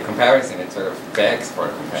of make a comparison. It sort of begs for a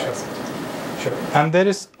comparison. Sure. And there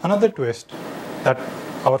is another twist that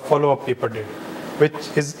our follow-up paper did,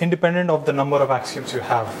 which is independent of the number of axioms you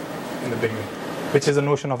have in the beginning, which is a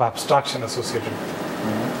notion of abstraction associated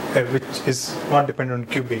with it, which is not dependent on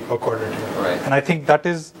cubic or quadratic. Right. And I think that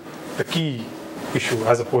is the key issue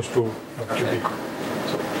as opposed to cubic.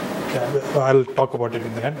 So I'll talk about it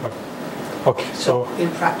in the end. But okay. So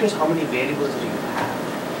in practice, how many variables do you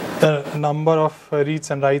have? The number of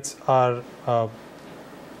reads and writes are.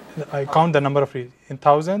 I count the number of reads in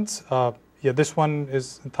thousands. Yeah, this one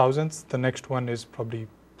is in thousands. The next one is probably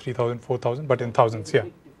 3,000, 4,000, but in thousands. Yeah.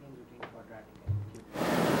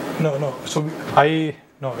 No. So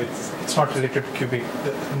it's not related to cubic.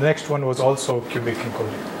 The next one was also cubic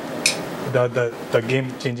encoding. The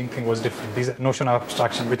game-changing thing was different. This notion of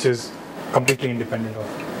abstraction, which is completely independent of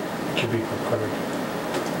cubic or quadratic.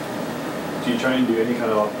 Do you try and do any kind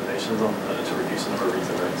of optimizations to reduce the number of reads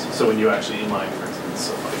and writes? So when you actually inline, for instance,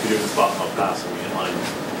 so if you're doing a spot pump pass and you inline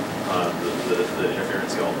the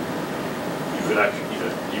interference scale,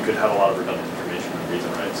 you could have a lot of redundant information in reads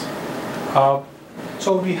and writes.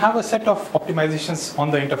 So we have a set of optimizations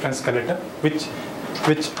on the interference skeleton, which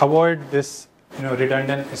avoid this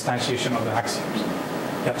redundant instantiation of the axioms.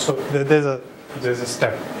 Yeah. So there's a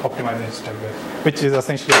step, optimization step there, which is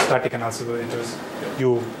essentially a static analysis of the interest.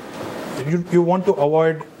 You want to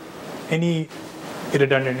avoid any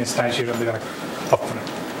redundant instantiation of the upfront.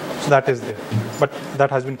 So that is there, but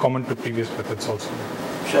that has been common to previous methods also.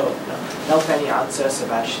 Sure. Now can you answer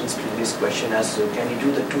Sebastian's previous question as to can you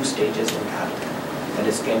do the two stages in calc? That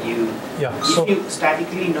is, can you, if you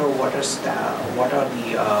statically know what are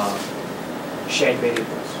the shared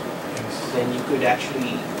variables, then you could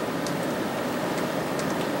actually.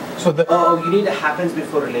 So you need the happens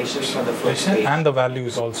before relations from the first stage. And the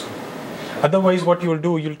values also. Otherwise, what you will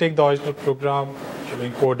do, you'll take the original program, you'll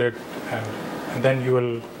encode it, and then you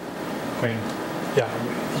will.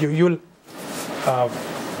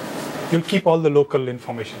 You'll keep all the local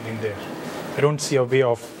information in there. I don't see a way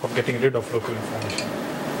of getting rid of local information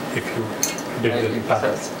if you did it in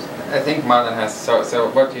parallel. I think Marlon has, so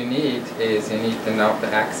what you need is you need to know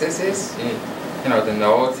the accesses, you need the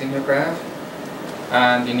nodes in your graph,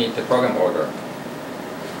 and you need the program order.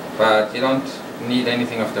 But you don't need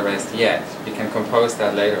anything of the rest yet. You can compose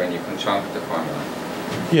that later and you can chunk the formula.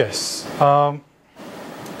 Yes.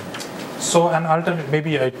 So an alternate,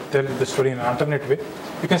 maybe I tell the story in an alternate way.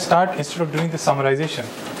 you can start, instead of doing the summarization,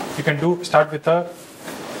 you can start with a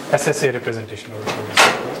SSA representation. I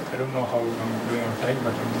don't know how I'm doing on time,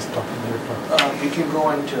 but I'm just talking here. You can go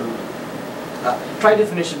until, try to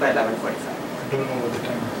finish it by 11:45. I don't know what the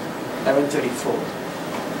time is. 11:34.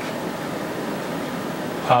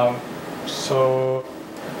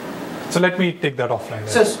 So let me take that offline.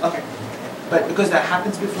 So, okay. But because that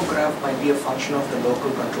happens before graph might be a function of the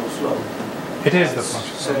local control flow. It is the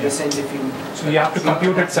function. So in a sense, if you... So you have to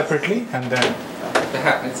compute it separately and then...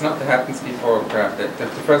 It's not the happens before graph. The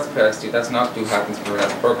first pair does not do happens before,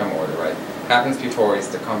 that's program order, right? Happens before is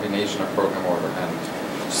the combination of program order and...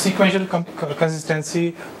 Sequential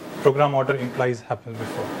consistency, program order implies happens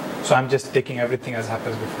before. So I'm just taking everything as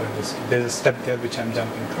happens before in this. There's a step there which I'm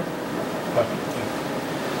jumping through. But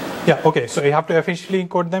yeah, okay. So you have to efficiently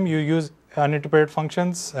encode them. You use uninterpreted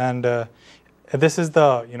functions, and this is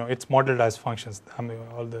the, it's modeled as functions. I mean,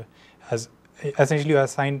 essentially you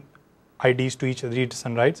assign IDs to each reads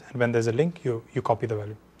and writes, and when there's a link, you copy the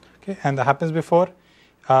value. Okay, and that happens before.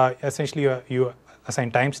 Essentially, you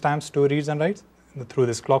assign timestamps to reads and writes through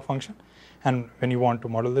this clock function, and when you want to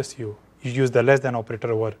model this, you use the less than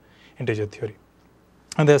operator over integer theory.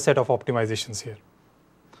 And there's a set of optimizations here,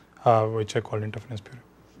 which I call interference theory.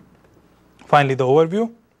 Finally, the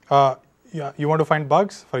overview. You want to find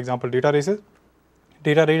bugs, for example, data races.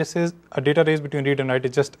 A data race between read and write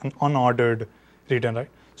is just an unordered read and write.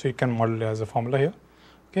 So you can model it as a formula here.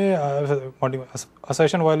 Okay,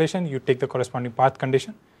 assertion violation, you take the corresponding path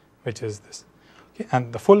condition, which is this. Okay,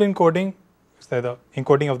 and the full encoding is the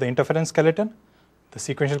encoding of the interference skeleton, the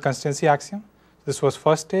sequential consistency axiom. This was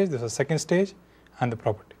first stage, this was second stage, and the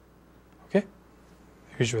property. Okay,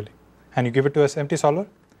 visually. And you give it to an empty solver.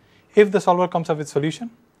 If the solver comes up with solution,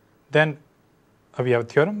 then we have a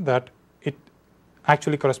theorem that it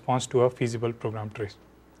actually corresponds to a feasible program trace.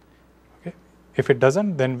 Okay, if it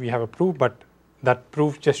doesn't, then we have a proof, but that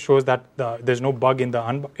proof just shows that there's no bug in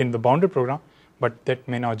the bounded program, but that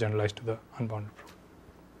may not generalize to the unbounded program.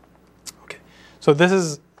 Okay, so this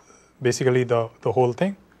is basically the whole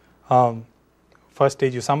thing. First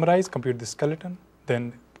stage you summarize, compute the skeleton,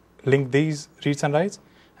 then link these reads and writes,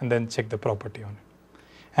 and then check the property on it.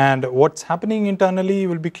 And what's happening internally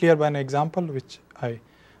will be clear by an example, which I'm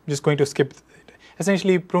just going to skip.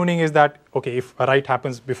 Essentially, pruning is that, okay, if a write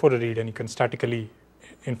happens before a read and you can statically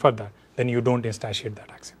infer that, then you don't instantiate that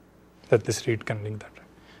axiom, that this read can link that.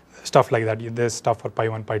 Stuff like that. There's stuff for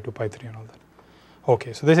pi1, pi2, pi3 and all that.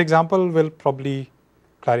 Okay, so this example will probably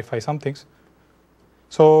clarify some things.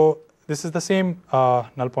 So this is the same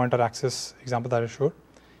null pointer access example that I showed.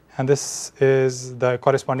 And this is the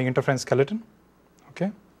corresponding interference skeleton.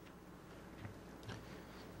 Okay.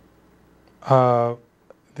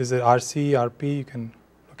 This is RC, RP, you can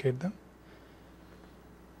locate them.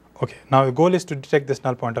 Okay, now the goal is to detect this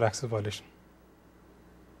null pointer access violation.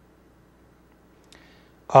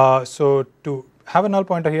 So to have a null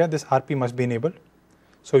pointer here, this RP must be enabled.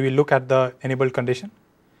 So we look at the enabled condition,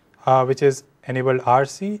 which is enabled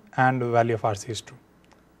RC and the value of RC is true.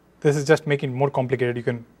 This is just making it more complicated. You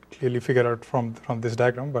can clearly figure out from this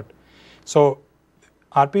diagram. But so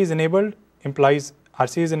RP is enabled implies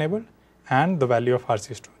RC is enabled and the value of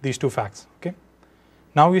RC is true. These two facts. Okay.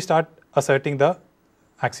 Now we start asserting the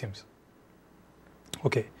axioms.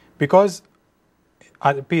 Okay, because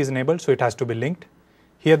RP is enabled, so it has to be linked.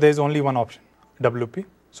 Here there is only one option, WP,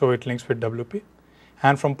 so it links with WP,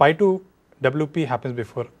 and from pi to WP happens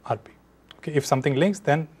before RP. Okay, if something links,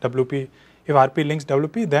 then WP. If RP links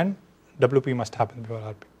WP, then WP must happen before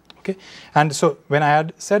RP. Okay, and so when I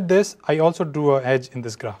had said this, I also drew an edge in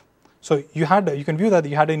this graph. So you can view that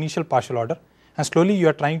you had an initial partial order, and slowly you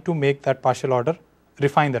are trying to make that partial order,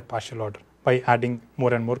 refine that partial order by adding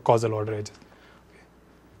more and more causal order edges.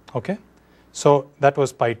 Okay, so that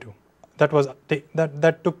was pi2.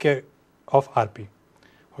 That took care of RP.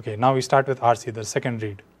 Okay, now we start with RC, the second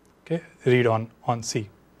read. Okay, read on C.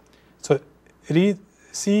 So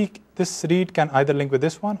this read can either link with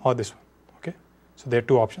this one or this one. Okay, so there are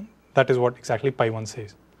two options. That is what exactly pi1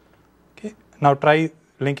 says. Okay, now try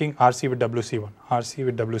linking RC with WC1. RC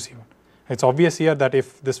with WC1. It's obvious here that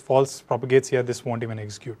if this false propagates here, this won't even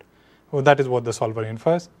execute. Well, that is what the solver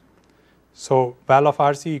infers. So val of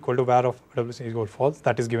RC equal to val of WC equal to false.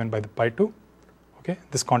 That is given by the pi2. Okay,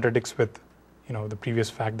 this contradicts with the previous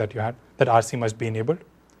fact that you had, that RC must be enabled.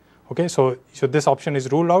 Okay, so this option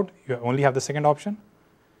is ruled out. You only have the second option.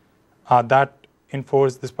 That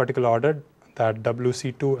enforces this particular order, that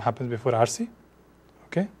WC2 happens before RC.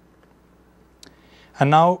 Okay, and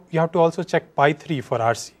now you have to also check pi3 for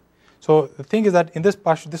RC. So the thing is that in this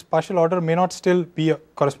partial order may not still be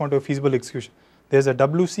correspond to a feasible execution. there's a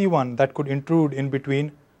WC1 that could intrude in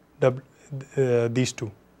between these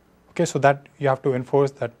two. Okay, so that you have to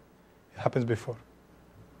enforce that it happens before.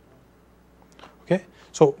 Okay,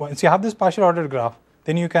 so once you have this partial ordered graph,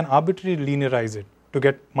 then you can arbitrarily linearize it to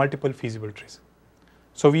get multiple feasible trees.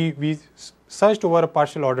 So we searched over a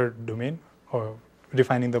partial ordered domain, or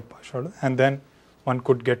defining the partial order, and then one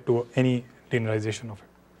could get to any linearization of it.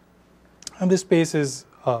 And this space is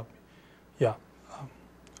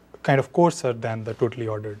kind of coarser than the totally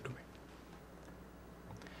ordered domain.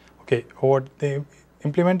 Okay, what the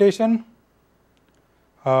implementation?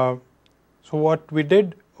 So what we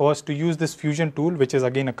did was to use this fusion tool, which is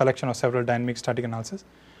again a collection of several dynamic static analysis,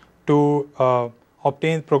 to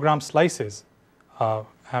obtain program slices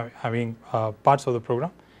having parts of the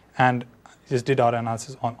program, and just did our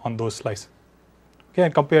analysis on those slices. Okay,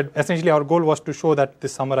 and compared, essentially our goal was to show that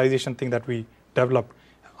this summarization thing that we developed,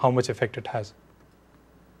 how much effect it has.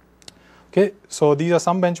 Okay, so these are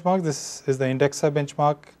some benchmarks. This is the indexer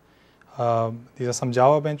benchmark. These are some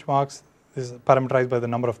Java benchmarks. This is parameterized by the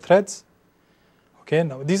number of threads. Okay,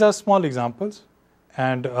 now these are small examples,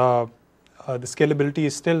 and the scalability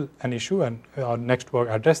is still an issue, and our next work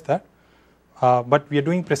addressed that. But we are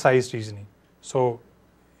doing precise reasoning, so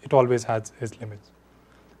it always has its limits.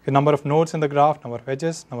 Okay, number of nodes in the graph, number of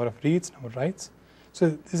edges, number of reads, number of writes. So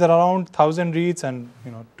these are around 1,000 reads and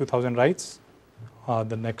 2,000 writes.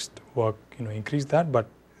 The next work increased that, but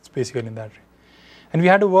it's basically in that range. And we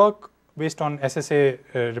had to work based on SSA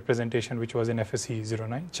representation, which was in FSE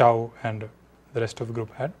 09, Chow and the rest of the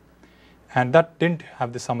group had, and that didn't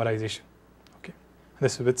have the summarization. Okay,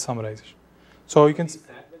 this is with summarization. So you can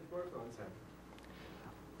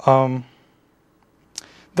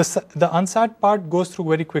the unsat part goes through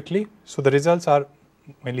very quickly, so the results are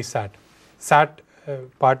mainly sat. Sat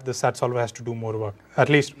part, the sat solver has to do more work. At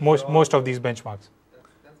least most of these benchmarks.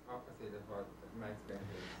 That's opposite of what my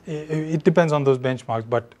experience is. It depends on those benchmarks,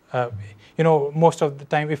 but most of the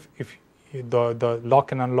time, if the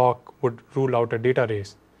lock and unlock would rule out a data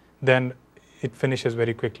race, then it finishes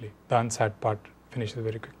very quickly. The unsat part finishes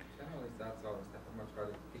very quickly. Generally, sat solvers are much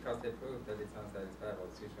harder because they prove that it's unsatisfiable.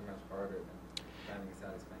 It's usually much harder than finding a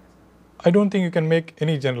satisfying answer. I don't think you can make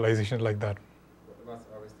any generalization like that. That's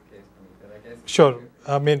always the case for me, but I guess. Sure,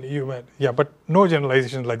 I mean but no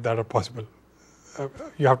generalizations like that are possible.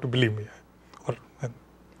 You have to believe me.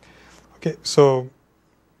 Okay, so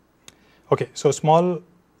small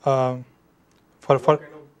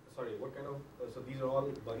What kind of so these are all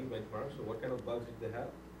buggy benchmarks. So what kind of bugs did they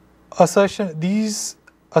have? These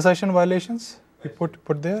assertion violations we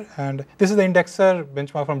put there, and this is the indexer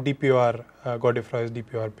benchmark from DPOR, Godefroy's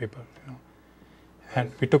DPOR paper,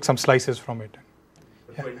 and we took some slices from it.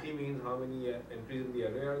 The 20 means how many entries in the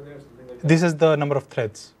array are there, something like that? This is the number of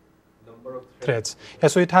threads. Number of threads. Yeah,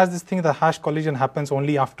 so it has this thing, the hash collision happens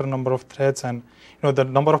only after number of threads, and the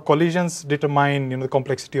number of collisions determine the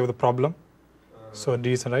complexity of the problem. So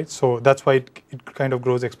these are right. So that's why it kind of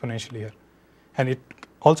grows exponentially here, and it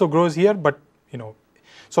also grows here. But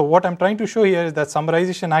so what I'm trying to show here is that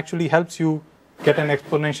summarization actually helps you get an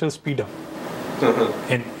exponential speed up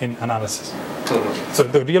in analysis. So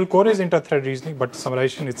the real core is inter-thread reasoning, but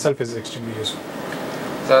summarization itself is extremely useful.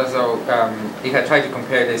 So if I try to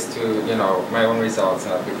compare this to my own results,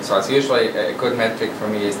 so usually a good metric for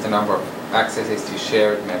me is the number of accesses to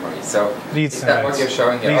shared memory. So is that what you're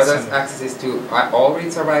showing here? Are those accesses to all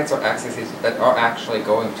reads or writes, or accesses that are actually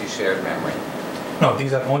going to shared memory? No,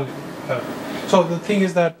 these are only. So the thing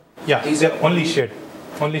is that these are only shared,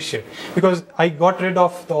 because I got rid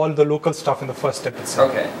of all the local stuff in the first step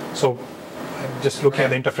itself. Okay. So I'm just looking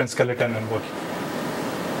at the interference skeleton and working.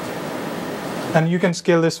 And you can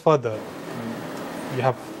scale this further. You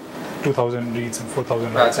have 2,000 reads and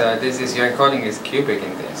 4,000 writes. But your encoding is cubic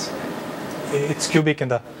in this. It's cubic in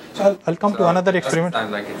the. So I'll come to another experiment. It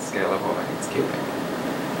doesn't sound like it's scalable and it's cubic.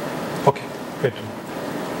 Okay, great.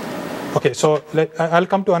 Okay, so I'll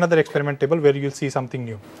come to another experiment table where you'll see something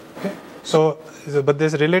new. Okay, so but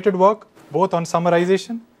there's related work both on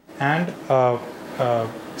summarization and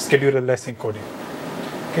scheduleless encoding.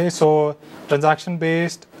 Okay, so transaction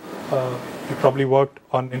based. You probably worked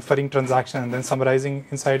on inferring transaction and then summarizing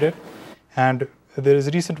inside it, and there is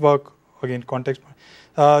recent work again context.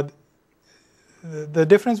 The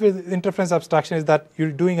difference with interference abstraction is that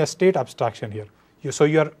you're doing a state abstraction here. So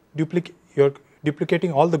you're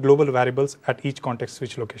duplicating all the global variables at each context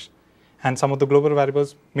switch location, and some of the global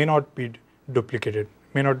variables may not be duplicated.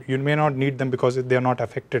 You may not need them because they are not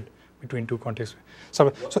affected between two contexts. So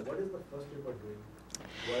what is the first paper doing?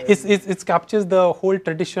 It captures the whole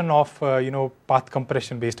tradition of path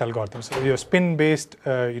compression based algorithms. So your spin based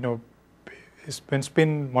when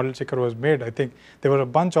spin model checker was made, I think there were a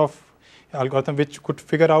bunch of algorithms which could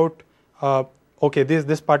figure out, okay,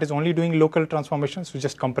 this part is only doing local transformations, so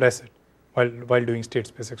just compress it while doing state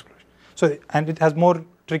space exploration. So, and it has more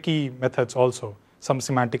tricky methods also, some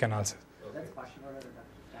semantic analysis. So that's partial order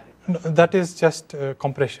reduction. No, that is just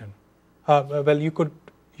compression. Well, you could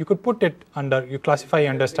put it under, you classify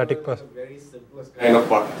under static. Very simplest kind of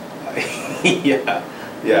part.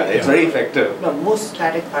 Yeah, it's very effective. No, most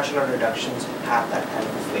static partial order reductions have that kind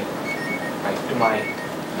of flavor, right? To my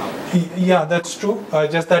knowledge. Yeah, that's true.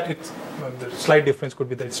 Just that it's the slight difference could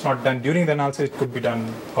be that it's not done during the analysis; it could be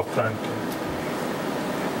done upfront.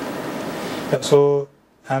 Yeah, so,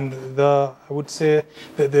 and I would say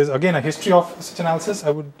that there's again a history of such analysis.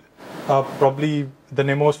 I would probably the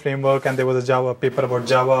Nemos framework, and there was a Java paper about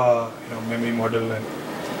Java, memory model, and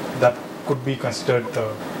that could be considered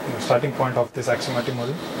the starting point of this axiomatic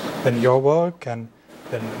model. Then your work, and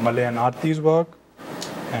then Malay and Arti's work,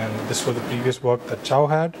 and this was the previous work that Chow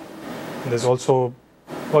had. And there's also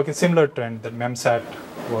work in similar trend that MEMSAT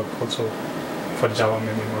work also for Java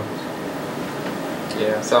memory models.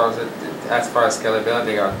 Yeah, so as far as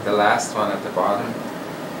scalability goes, the last one at the bottom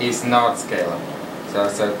is not scalable. So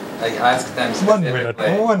I asked them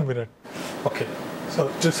specifically. 1 minute. Okay. So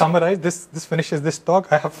to summarize, this finishes this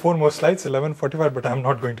talk. I have 4 more slides, 11:45, but I'm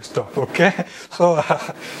not going to stop. Okay. So,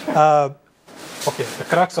 okay, the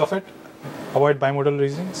crux of it: avoid bimodal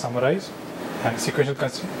reasoning, summarize, and sequential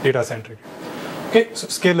constraint, data-centric. Okay. So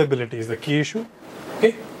scalability is the key issue.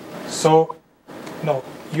 Okay. So now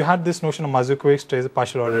you had this notion of Mazurkiewicz trace,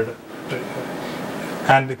 partial order,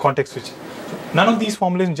 and the context switching. So none of these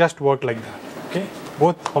formulations just work like that. Okay.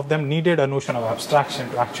 Both of them needed a notion of abstraction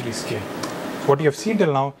to actually scale. So what you have seen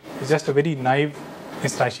till now is just a very naive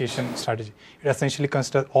instantiation strategy. It essentially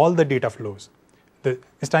considers all the data flows. The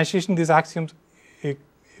instantiation of these axioms it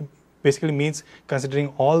basically means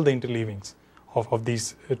considering all the interleavings of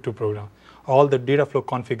these 2 programs, all the data flow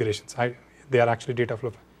configurations. They are actually data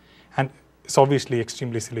flow. And it's obviously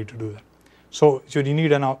extremely silly to do that. So you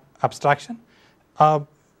need an abstraction.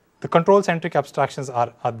 The control-centric abstractions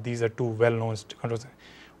are these are 2 well-known controls.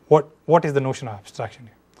 What is the notion of abstraction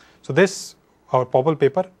here? So this, our Popple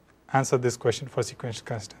paper, answered this question for sequential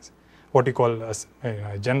consistency. What you call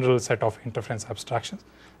a general set of interference abstractions.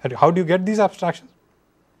 How do you get these abstractions?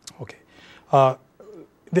 Okay,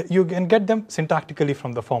 you can get them syntactically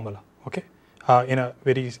from the formula. Okay, in a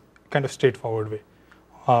very kind of straightforward way.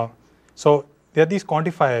 So there are these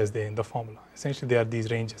quantifiers there in the formula. Essentially, there are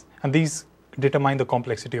these ranges, and these determine the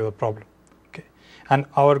complexity of the problem. Okay, and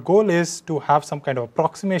our goal is to have some kind of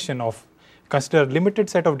approximation of, consider a limited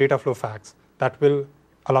set of data flow facts that will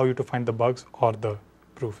allow you to find the bugs or the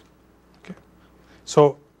proof. Okay,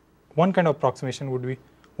 so one kind of approximation would be,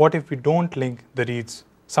 what if we don't link the reads,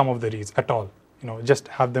 some of the reads at all? Just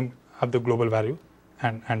have them have the global value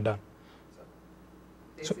and done.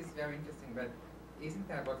 So this is very interesting, but isn't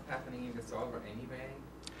that what's happening in the solver anyway?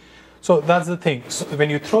 So that's the thing. So when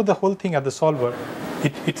you throw the whole thing at the solver,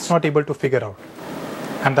 it's not able to figure out.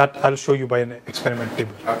 And that I'll show you by an experiment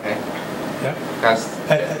table. Okay.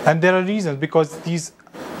 Yeah. And there are reasons, because these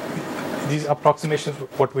approximations,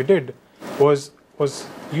 what we did was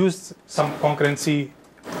use some concurrency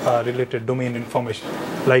related domain information,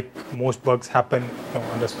 like most bugs happen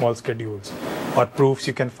under small schedules, or proofs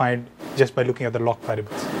you can find just by looking at the lock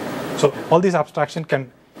variables. So all these abstraction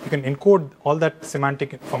you can encode all that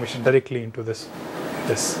semantic information directly into this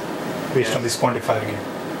based on this quantifier again.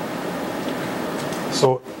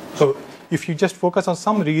 So if you just focus on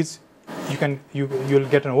some reads, you'll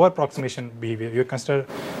get an over approximation behavior. You consider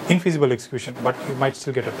infeasible execution, but you might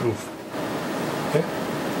still get a proof. Okay?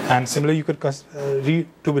 And similarly, you could read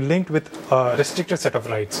to be linked with a restricted set of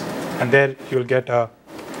writes, and there you'll get a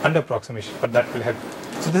under approximation, but that will help.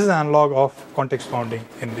 So this is an analog of context bounding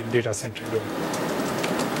in the data-centric domain.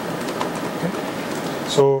 Okay?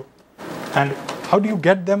 So, and how do you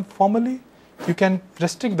get them formally? You can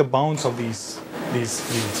restrict the bounds of these reads,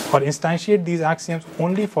 or instantiate these axioms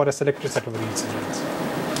only for a selected set of reads and reads.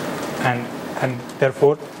 And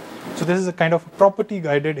therefore, so this is a kind of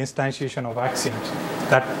property-guided instantiation of axioms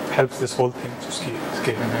that helps this whole thing to scale.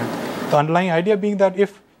 The underlying idea being that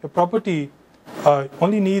if a property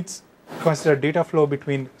only needs to consider data flow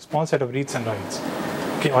between small set of reads and writes,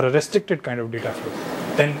 okay, or a restricted kind of data flow,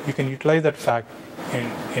 then you can utilize that fact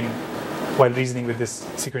in while reasoning with this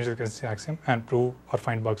sequential consistency axiom and prove or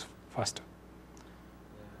find bugs faster.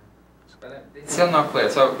 But it's still not clear.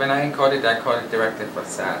 So when I encoded directly for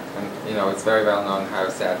SAT, and it's very well known how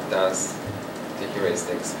SAT does the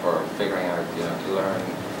heuristics for figuring out, to learn.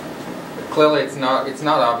 But clearly, it's not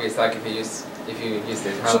obvious. Like if you use if you use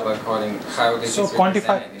this help encoding, how this so is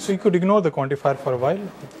quantify. represented? So you could ignore the quantifier for a while.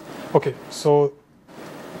 Okay, so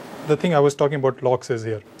the thing I was talking about locks is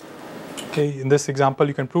here. Okay, in this example,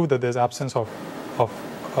 you can prove that there's absence of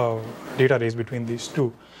data race between these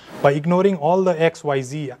two by ignoring all the X, Y,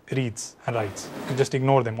 Z reads and writes. You can just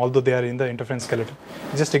ignore them, although they are in the interference skeleton.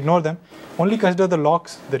 You just ignore them. Only consider the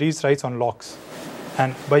locks, the reads, writes on locks.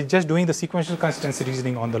 And by just doing the sequential consistency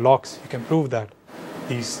reasoning on the locks, you can prove that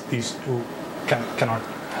these two cannot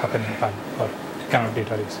happen in parallel or cannot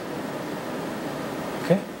data race.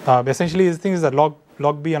 Okay. Essentially, the thing is that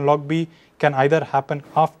log B and log B can either happen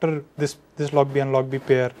after this log B and log B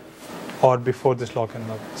pair or before this log and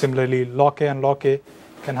log. Similarly, log A and log A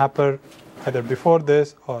can happen either before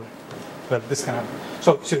this or, well, this can happen.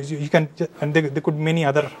 So you can, and there could be many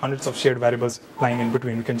other hundreds of shared variables lying in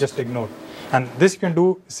between. You can just ignore. And this you can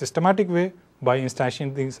do systematic way by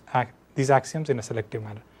instantiating these axioms in a selective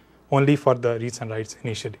manner, only for the reads and writes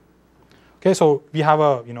initially. Okay, so we have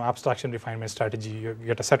a abstraction refinement strategy. You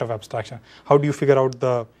get a set of abstraction. How do you figure out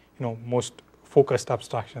the most focused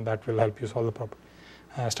abstraction that will help you solve the problem?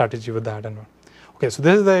 Strategy with that and all. Okay, so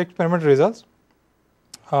this is the experimental results.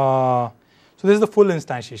 So this is the full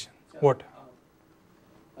instantiation. So, what?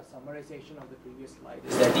 A summarization of the previous slide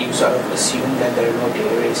is that you sort of assume that there are no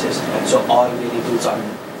data races, and so all variables are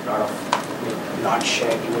not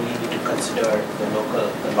shared. You only need to consider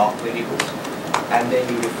the lock variables, and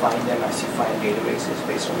then you define them as you find data races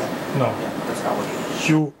based on that. No, yeah, that's not what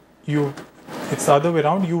you do. It's the other way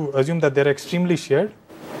around. You assume that they're extremely shared.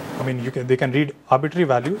 I mean, they can read arbitrary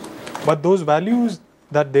values, but those values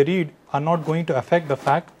that they read are not going to affect the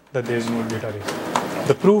fact that there is no data race.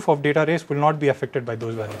 The proof of data race will not be affected by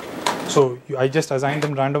those values. So I just assign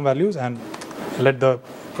them random values and let the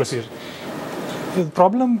procedure. The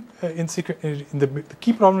problem the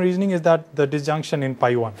key problem reasoning is that the disjunction in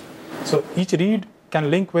pi1. So each read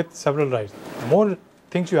can link with several writes. The more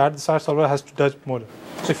things you add, the SAR solver has to do more.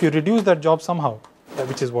 So if you reduce that job somehow,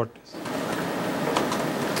 which is what it is.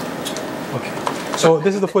 Okay. So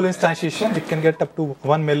this is the full instantiation. It can get up to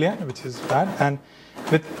 1 million, which is bad. And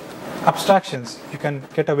with abstractions, you can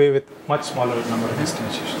get away with much smaller number of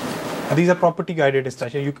instantiations. And these are property guided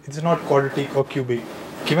instantiations. It's not quadratic or cubic.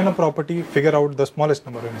 Given a property, figure out the smallest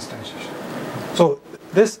number of instantiations. So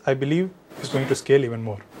this, I believe, is going to scale even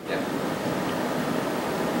more. Yeah.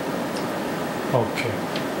 Okay.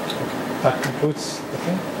 That concludes the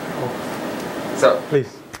thing. Oh. So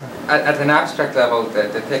please. At an abstract level,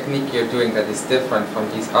 the technique you're doing that is different from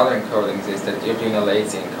these other encodings is that you're doing a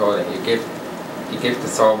lazy encoding. You give the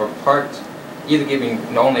solver either giving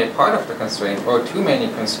only a part of the constraint or too many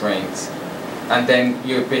constraints, and then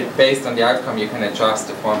based on the outcome you can adjust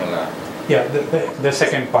the formula. Yeah, the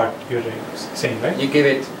second part you're saying, right? You give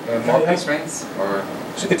it more constraints, or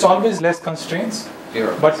so it's always less constraints,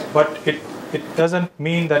 but it doesn't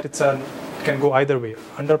mean that it can go either way,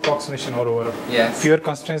 under approximation or over. Yes. Fewer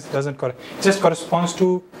constraints doesn't correct. It just corresponds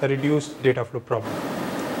to a reduced data flow problem.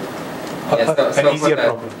 Yes, an easier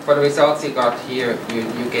problem. For the results you got here,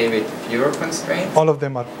 you gave it fewer constraints? All of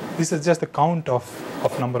them are. This is just the count of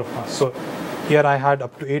number of constraints. So here I had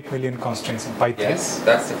up to 8 million constraints in Python. Yes,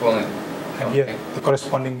 that's the full. And here the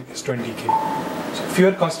corresponding is 20K. So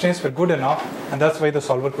fewer constraints were good enough, and that's why the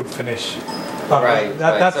solver could finish. Right.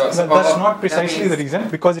 That's not precisely the reason,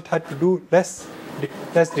 because it had to do less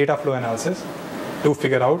data flow analysis to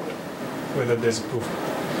figure out whether there's proof.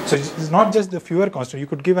 So it's not just the fewer constraints. You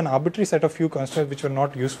could give an arbitrary set of few constraints which were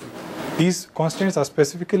not useful. These constraints are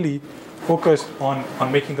specifically focused on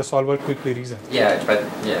making the solver quickly reason. Yeah, but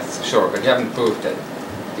yes, sure, but you haven't proved that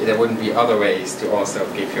there wouldn't be other ways to also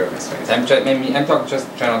give fewer constraints. I'm talking just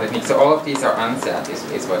general techniques. So all of these are unsat,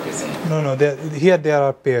 is what you're saying? No. Here there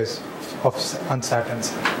are pairs of unsat and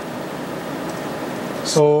sat.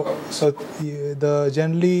 So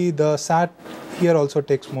generally the sat here also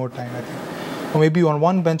takes more time, I think. Or maybe on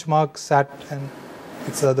one benchmark sat and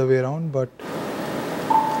it's the other way around, but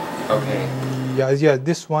okay. Yeah,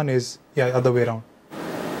 this one is other way around.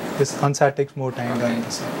 This unsat takes more time than the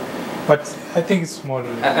sat. But I think it's more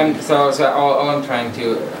related. So all I'm trying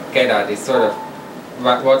to get at is sort of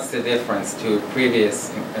what's the difference to previous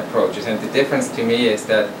approaches, and the difference to me is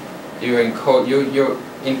that you're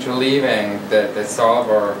interleaving the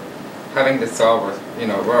solver, having the solver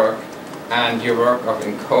work, and your work of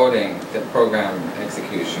encoding the program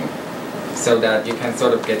execution, so that you can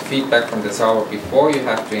sort of get feedback from the solver before you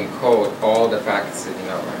have to encode all the facts in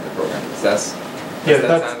the program.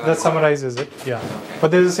 That summarizes it. Yeah, okay.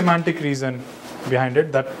 But there's a semantic reason behind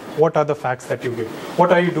it. That what are the facts that you give?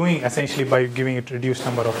 What are you doing essentially by giving it reduced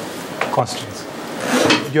number of constraints?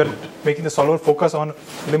 you're making the solver focus on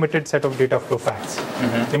limited set of data flow facts,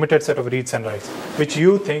 limited set of reads and writes, which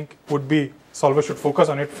you think would be, solver should focus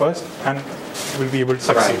on it first and will be able to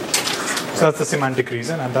succeed. Right. So that's the semantic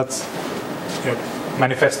reason, and that's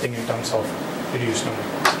manifesting in terms of reduced memory.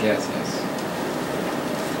 Yes, yes.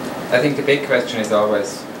 I think the big question is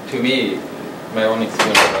always, to me, my own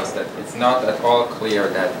experience was that it's not at all clear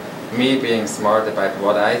that me being smart about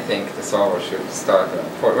what I think the solver should start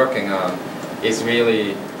for working on is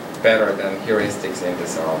really better than heuristics in the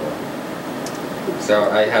solver. So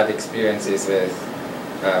I had experiences with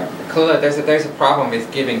clearly there's a problem with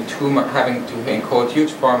giving too much, having to encode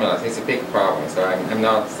huge formulas. It's a big problem. So I'm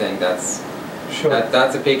not saying that's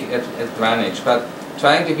that's a big advantage, but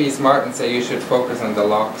trying to be smart and say you should focus on the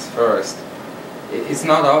locks first, it's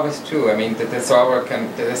not always true. I mean, the solver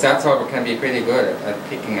the SAT solver can be pretty good at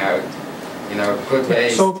picking out, good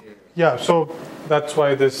ways. So so that's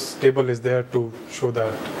why this table is there to show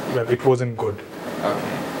that it wasn't good.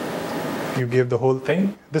 Okay. You gave the whole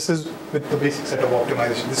thing. This is with the basic set of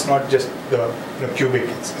optimization. This is not just the cubic.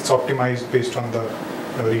 It's optimized based on the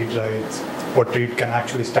read writes. What read can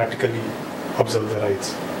actually statically observe the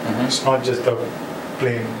writes. It's not just a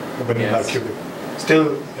plain vanilla cubic.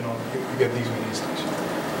 Still, you get these many instructions,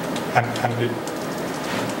 and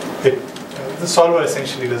the solver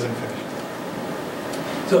essentially doesn't finish.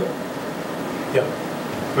 So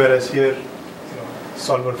whereas here,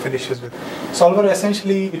 solver finishes with. Solver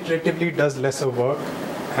essentially iteratively does lesser work,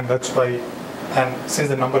 and that's why, and since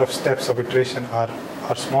the number of steps of iteration are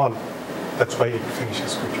small, that's why it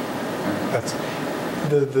finishes quickly. That's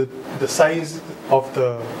the size of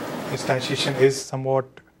the instantiation is somewhat,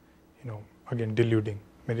 again deluding.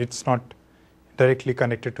 I mean, it's not directly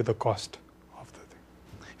connected to the cost of the thing.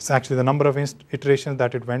 It's actually the number of iterations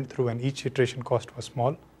that it went through, and each iteration cost was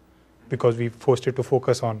small, because we forced it to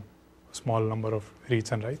focus on a small number of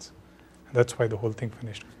reads and writes. And that's why the whole thing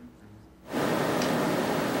finished.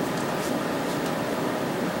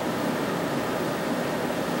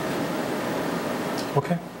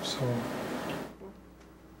 Okay, so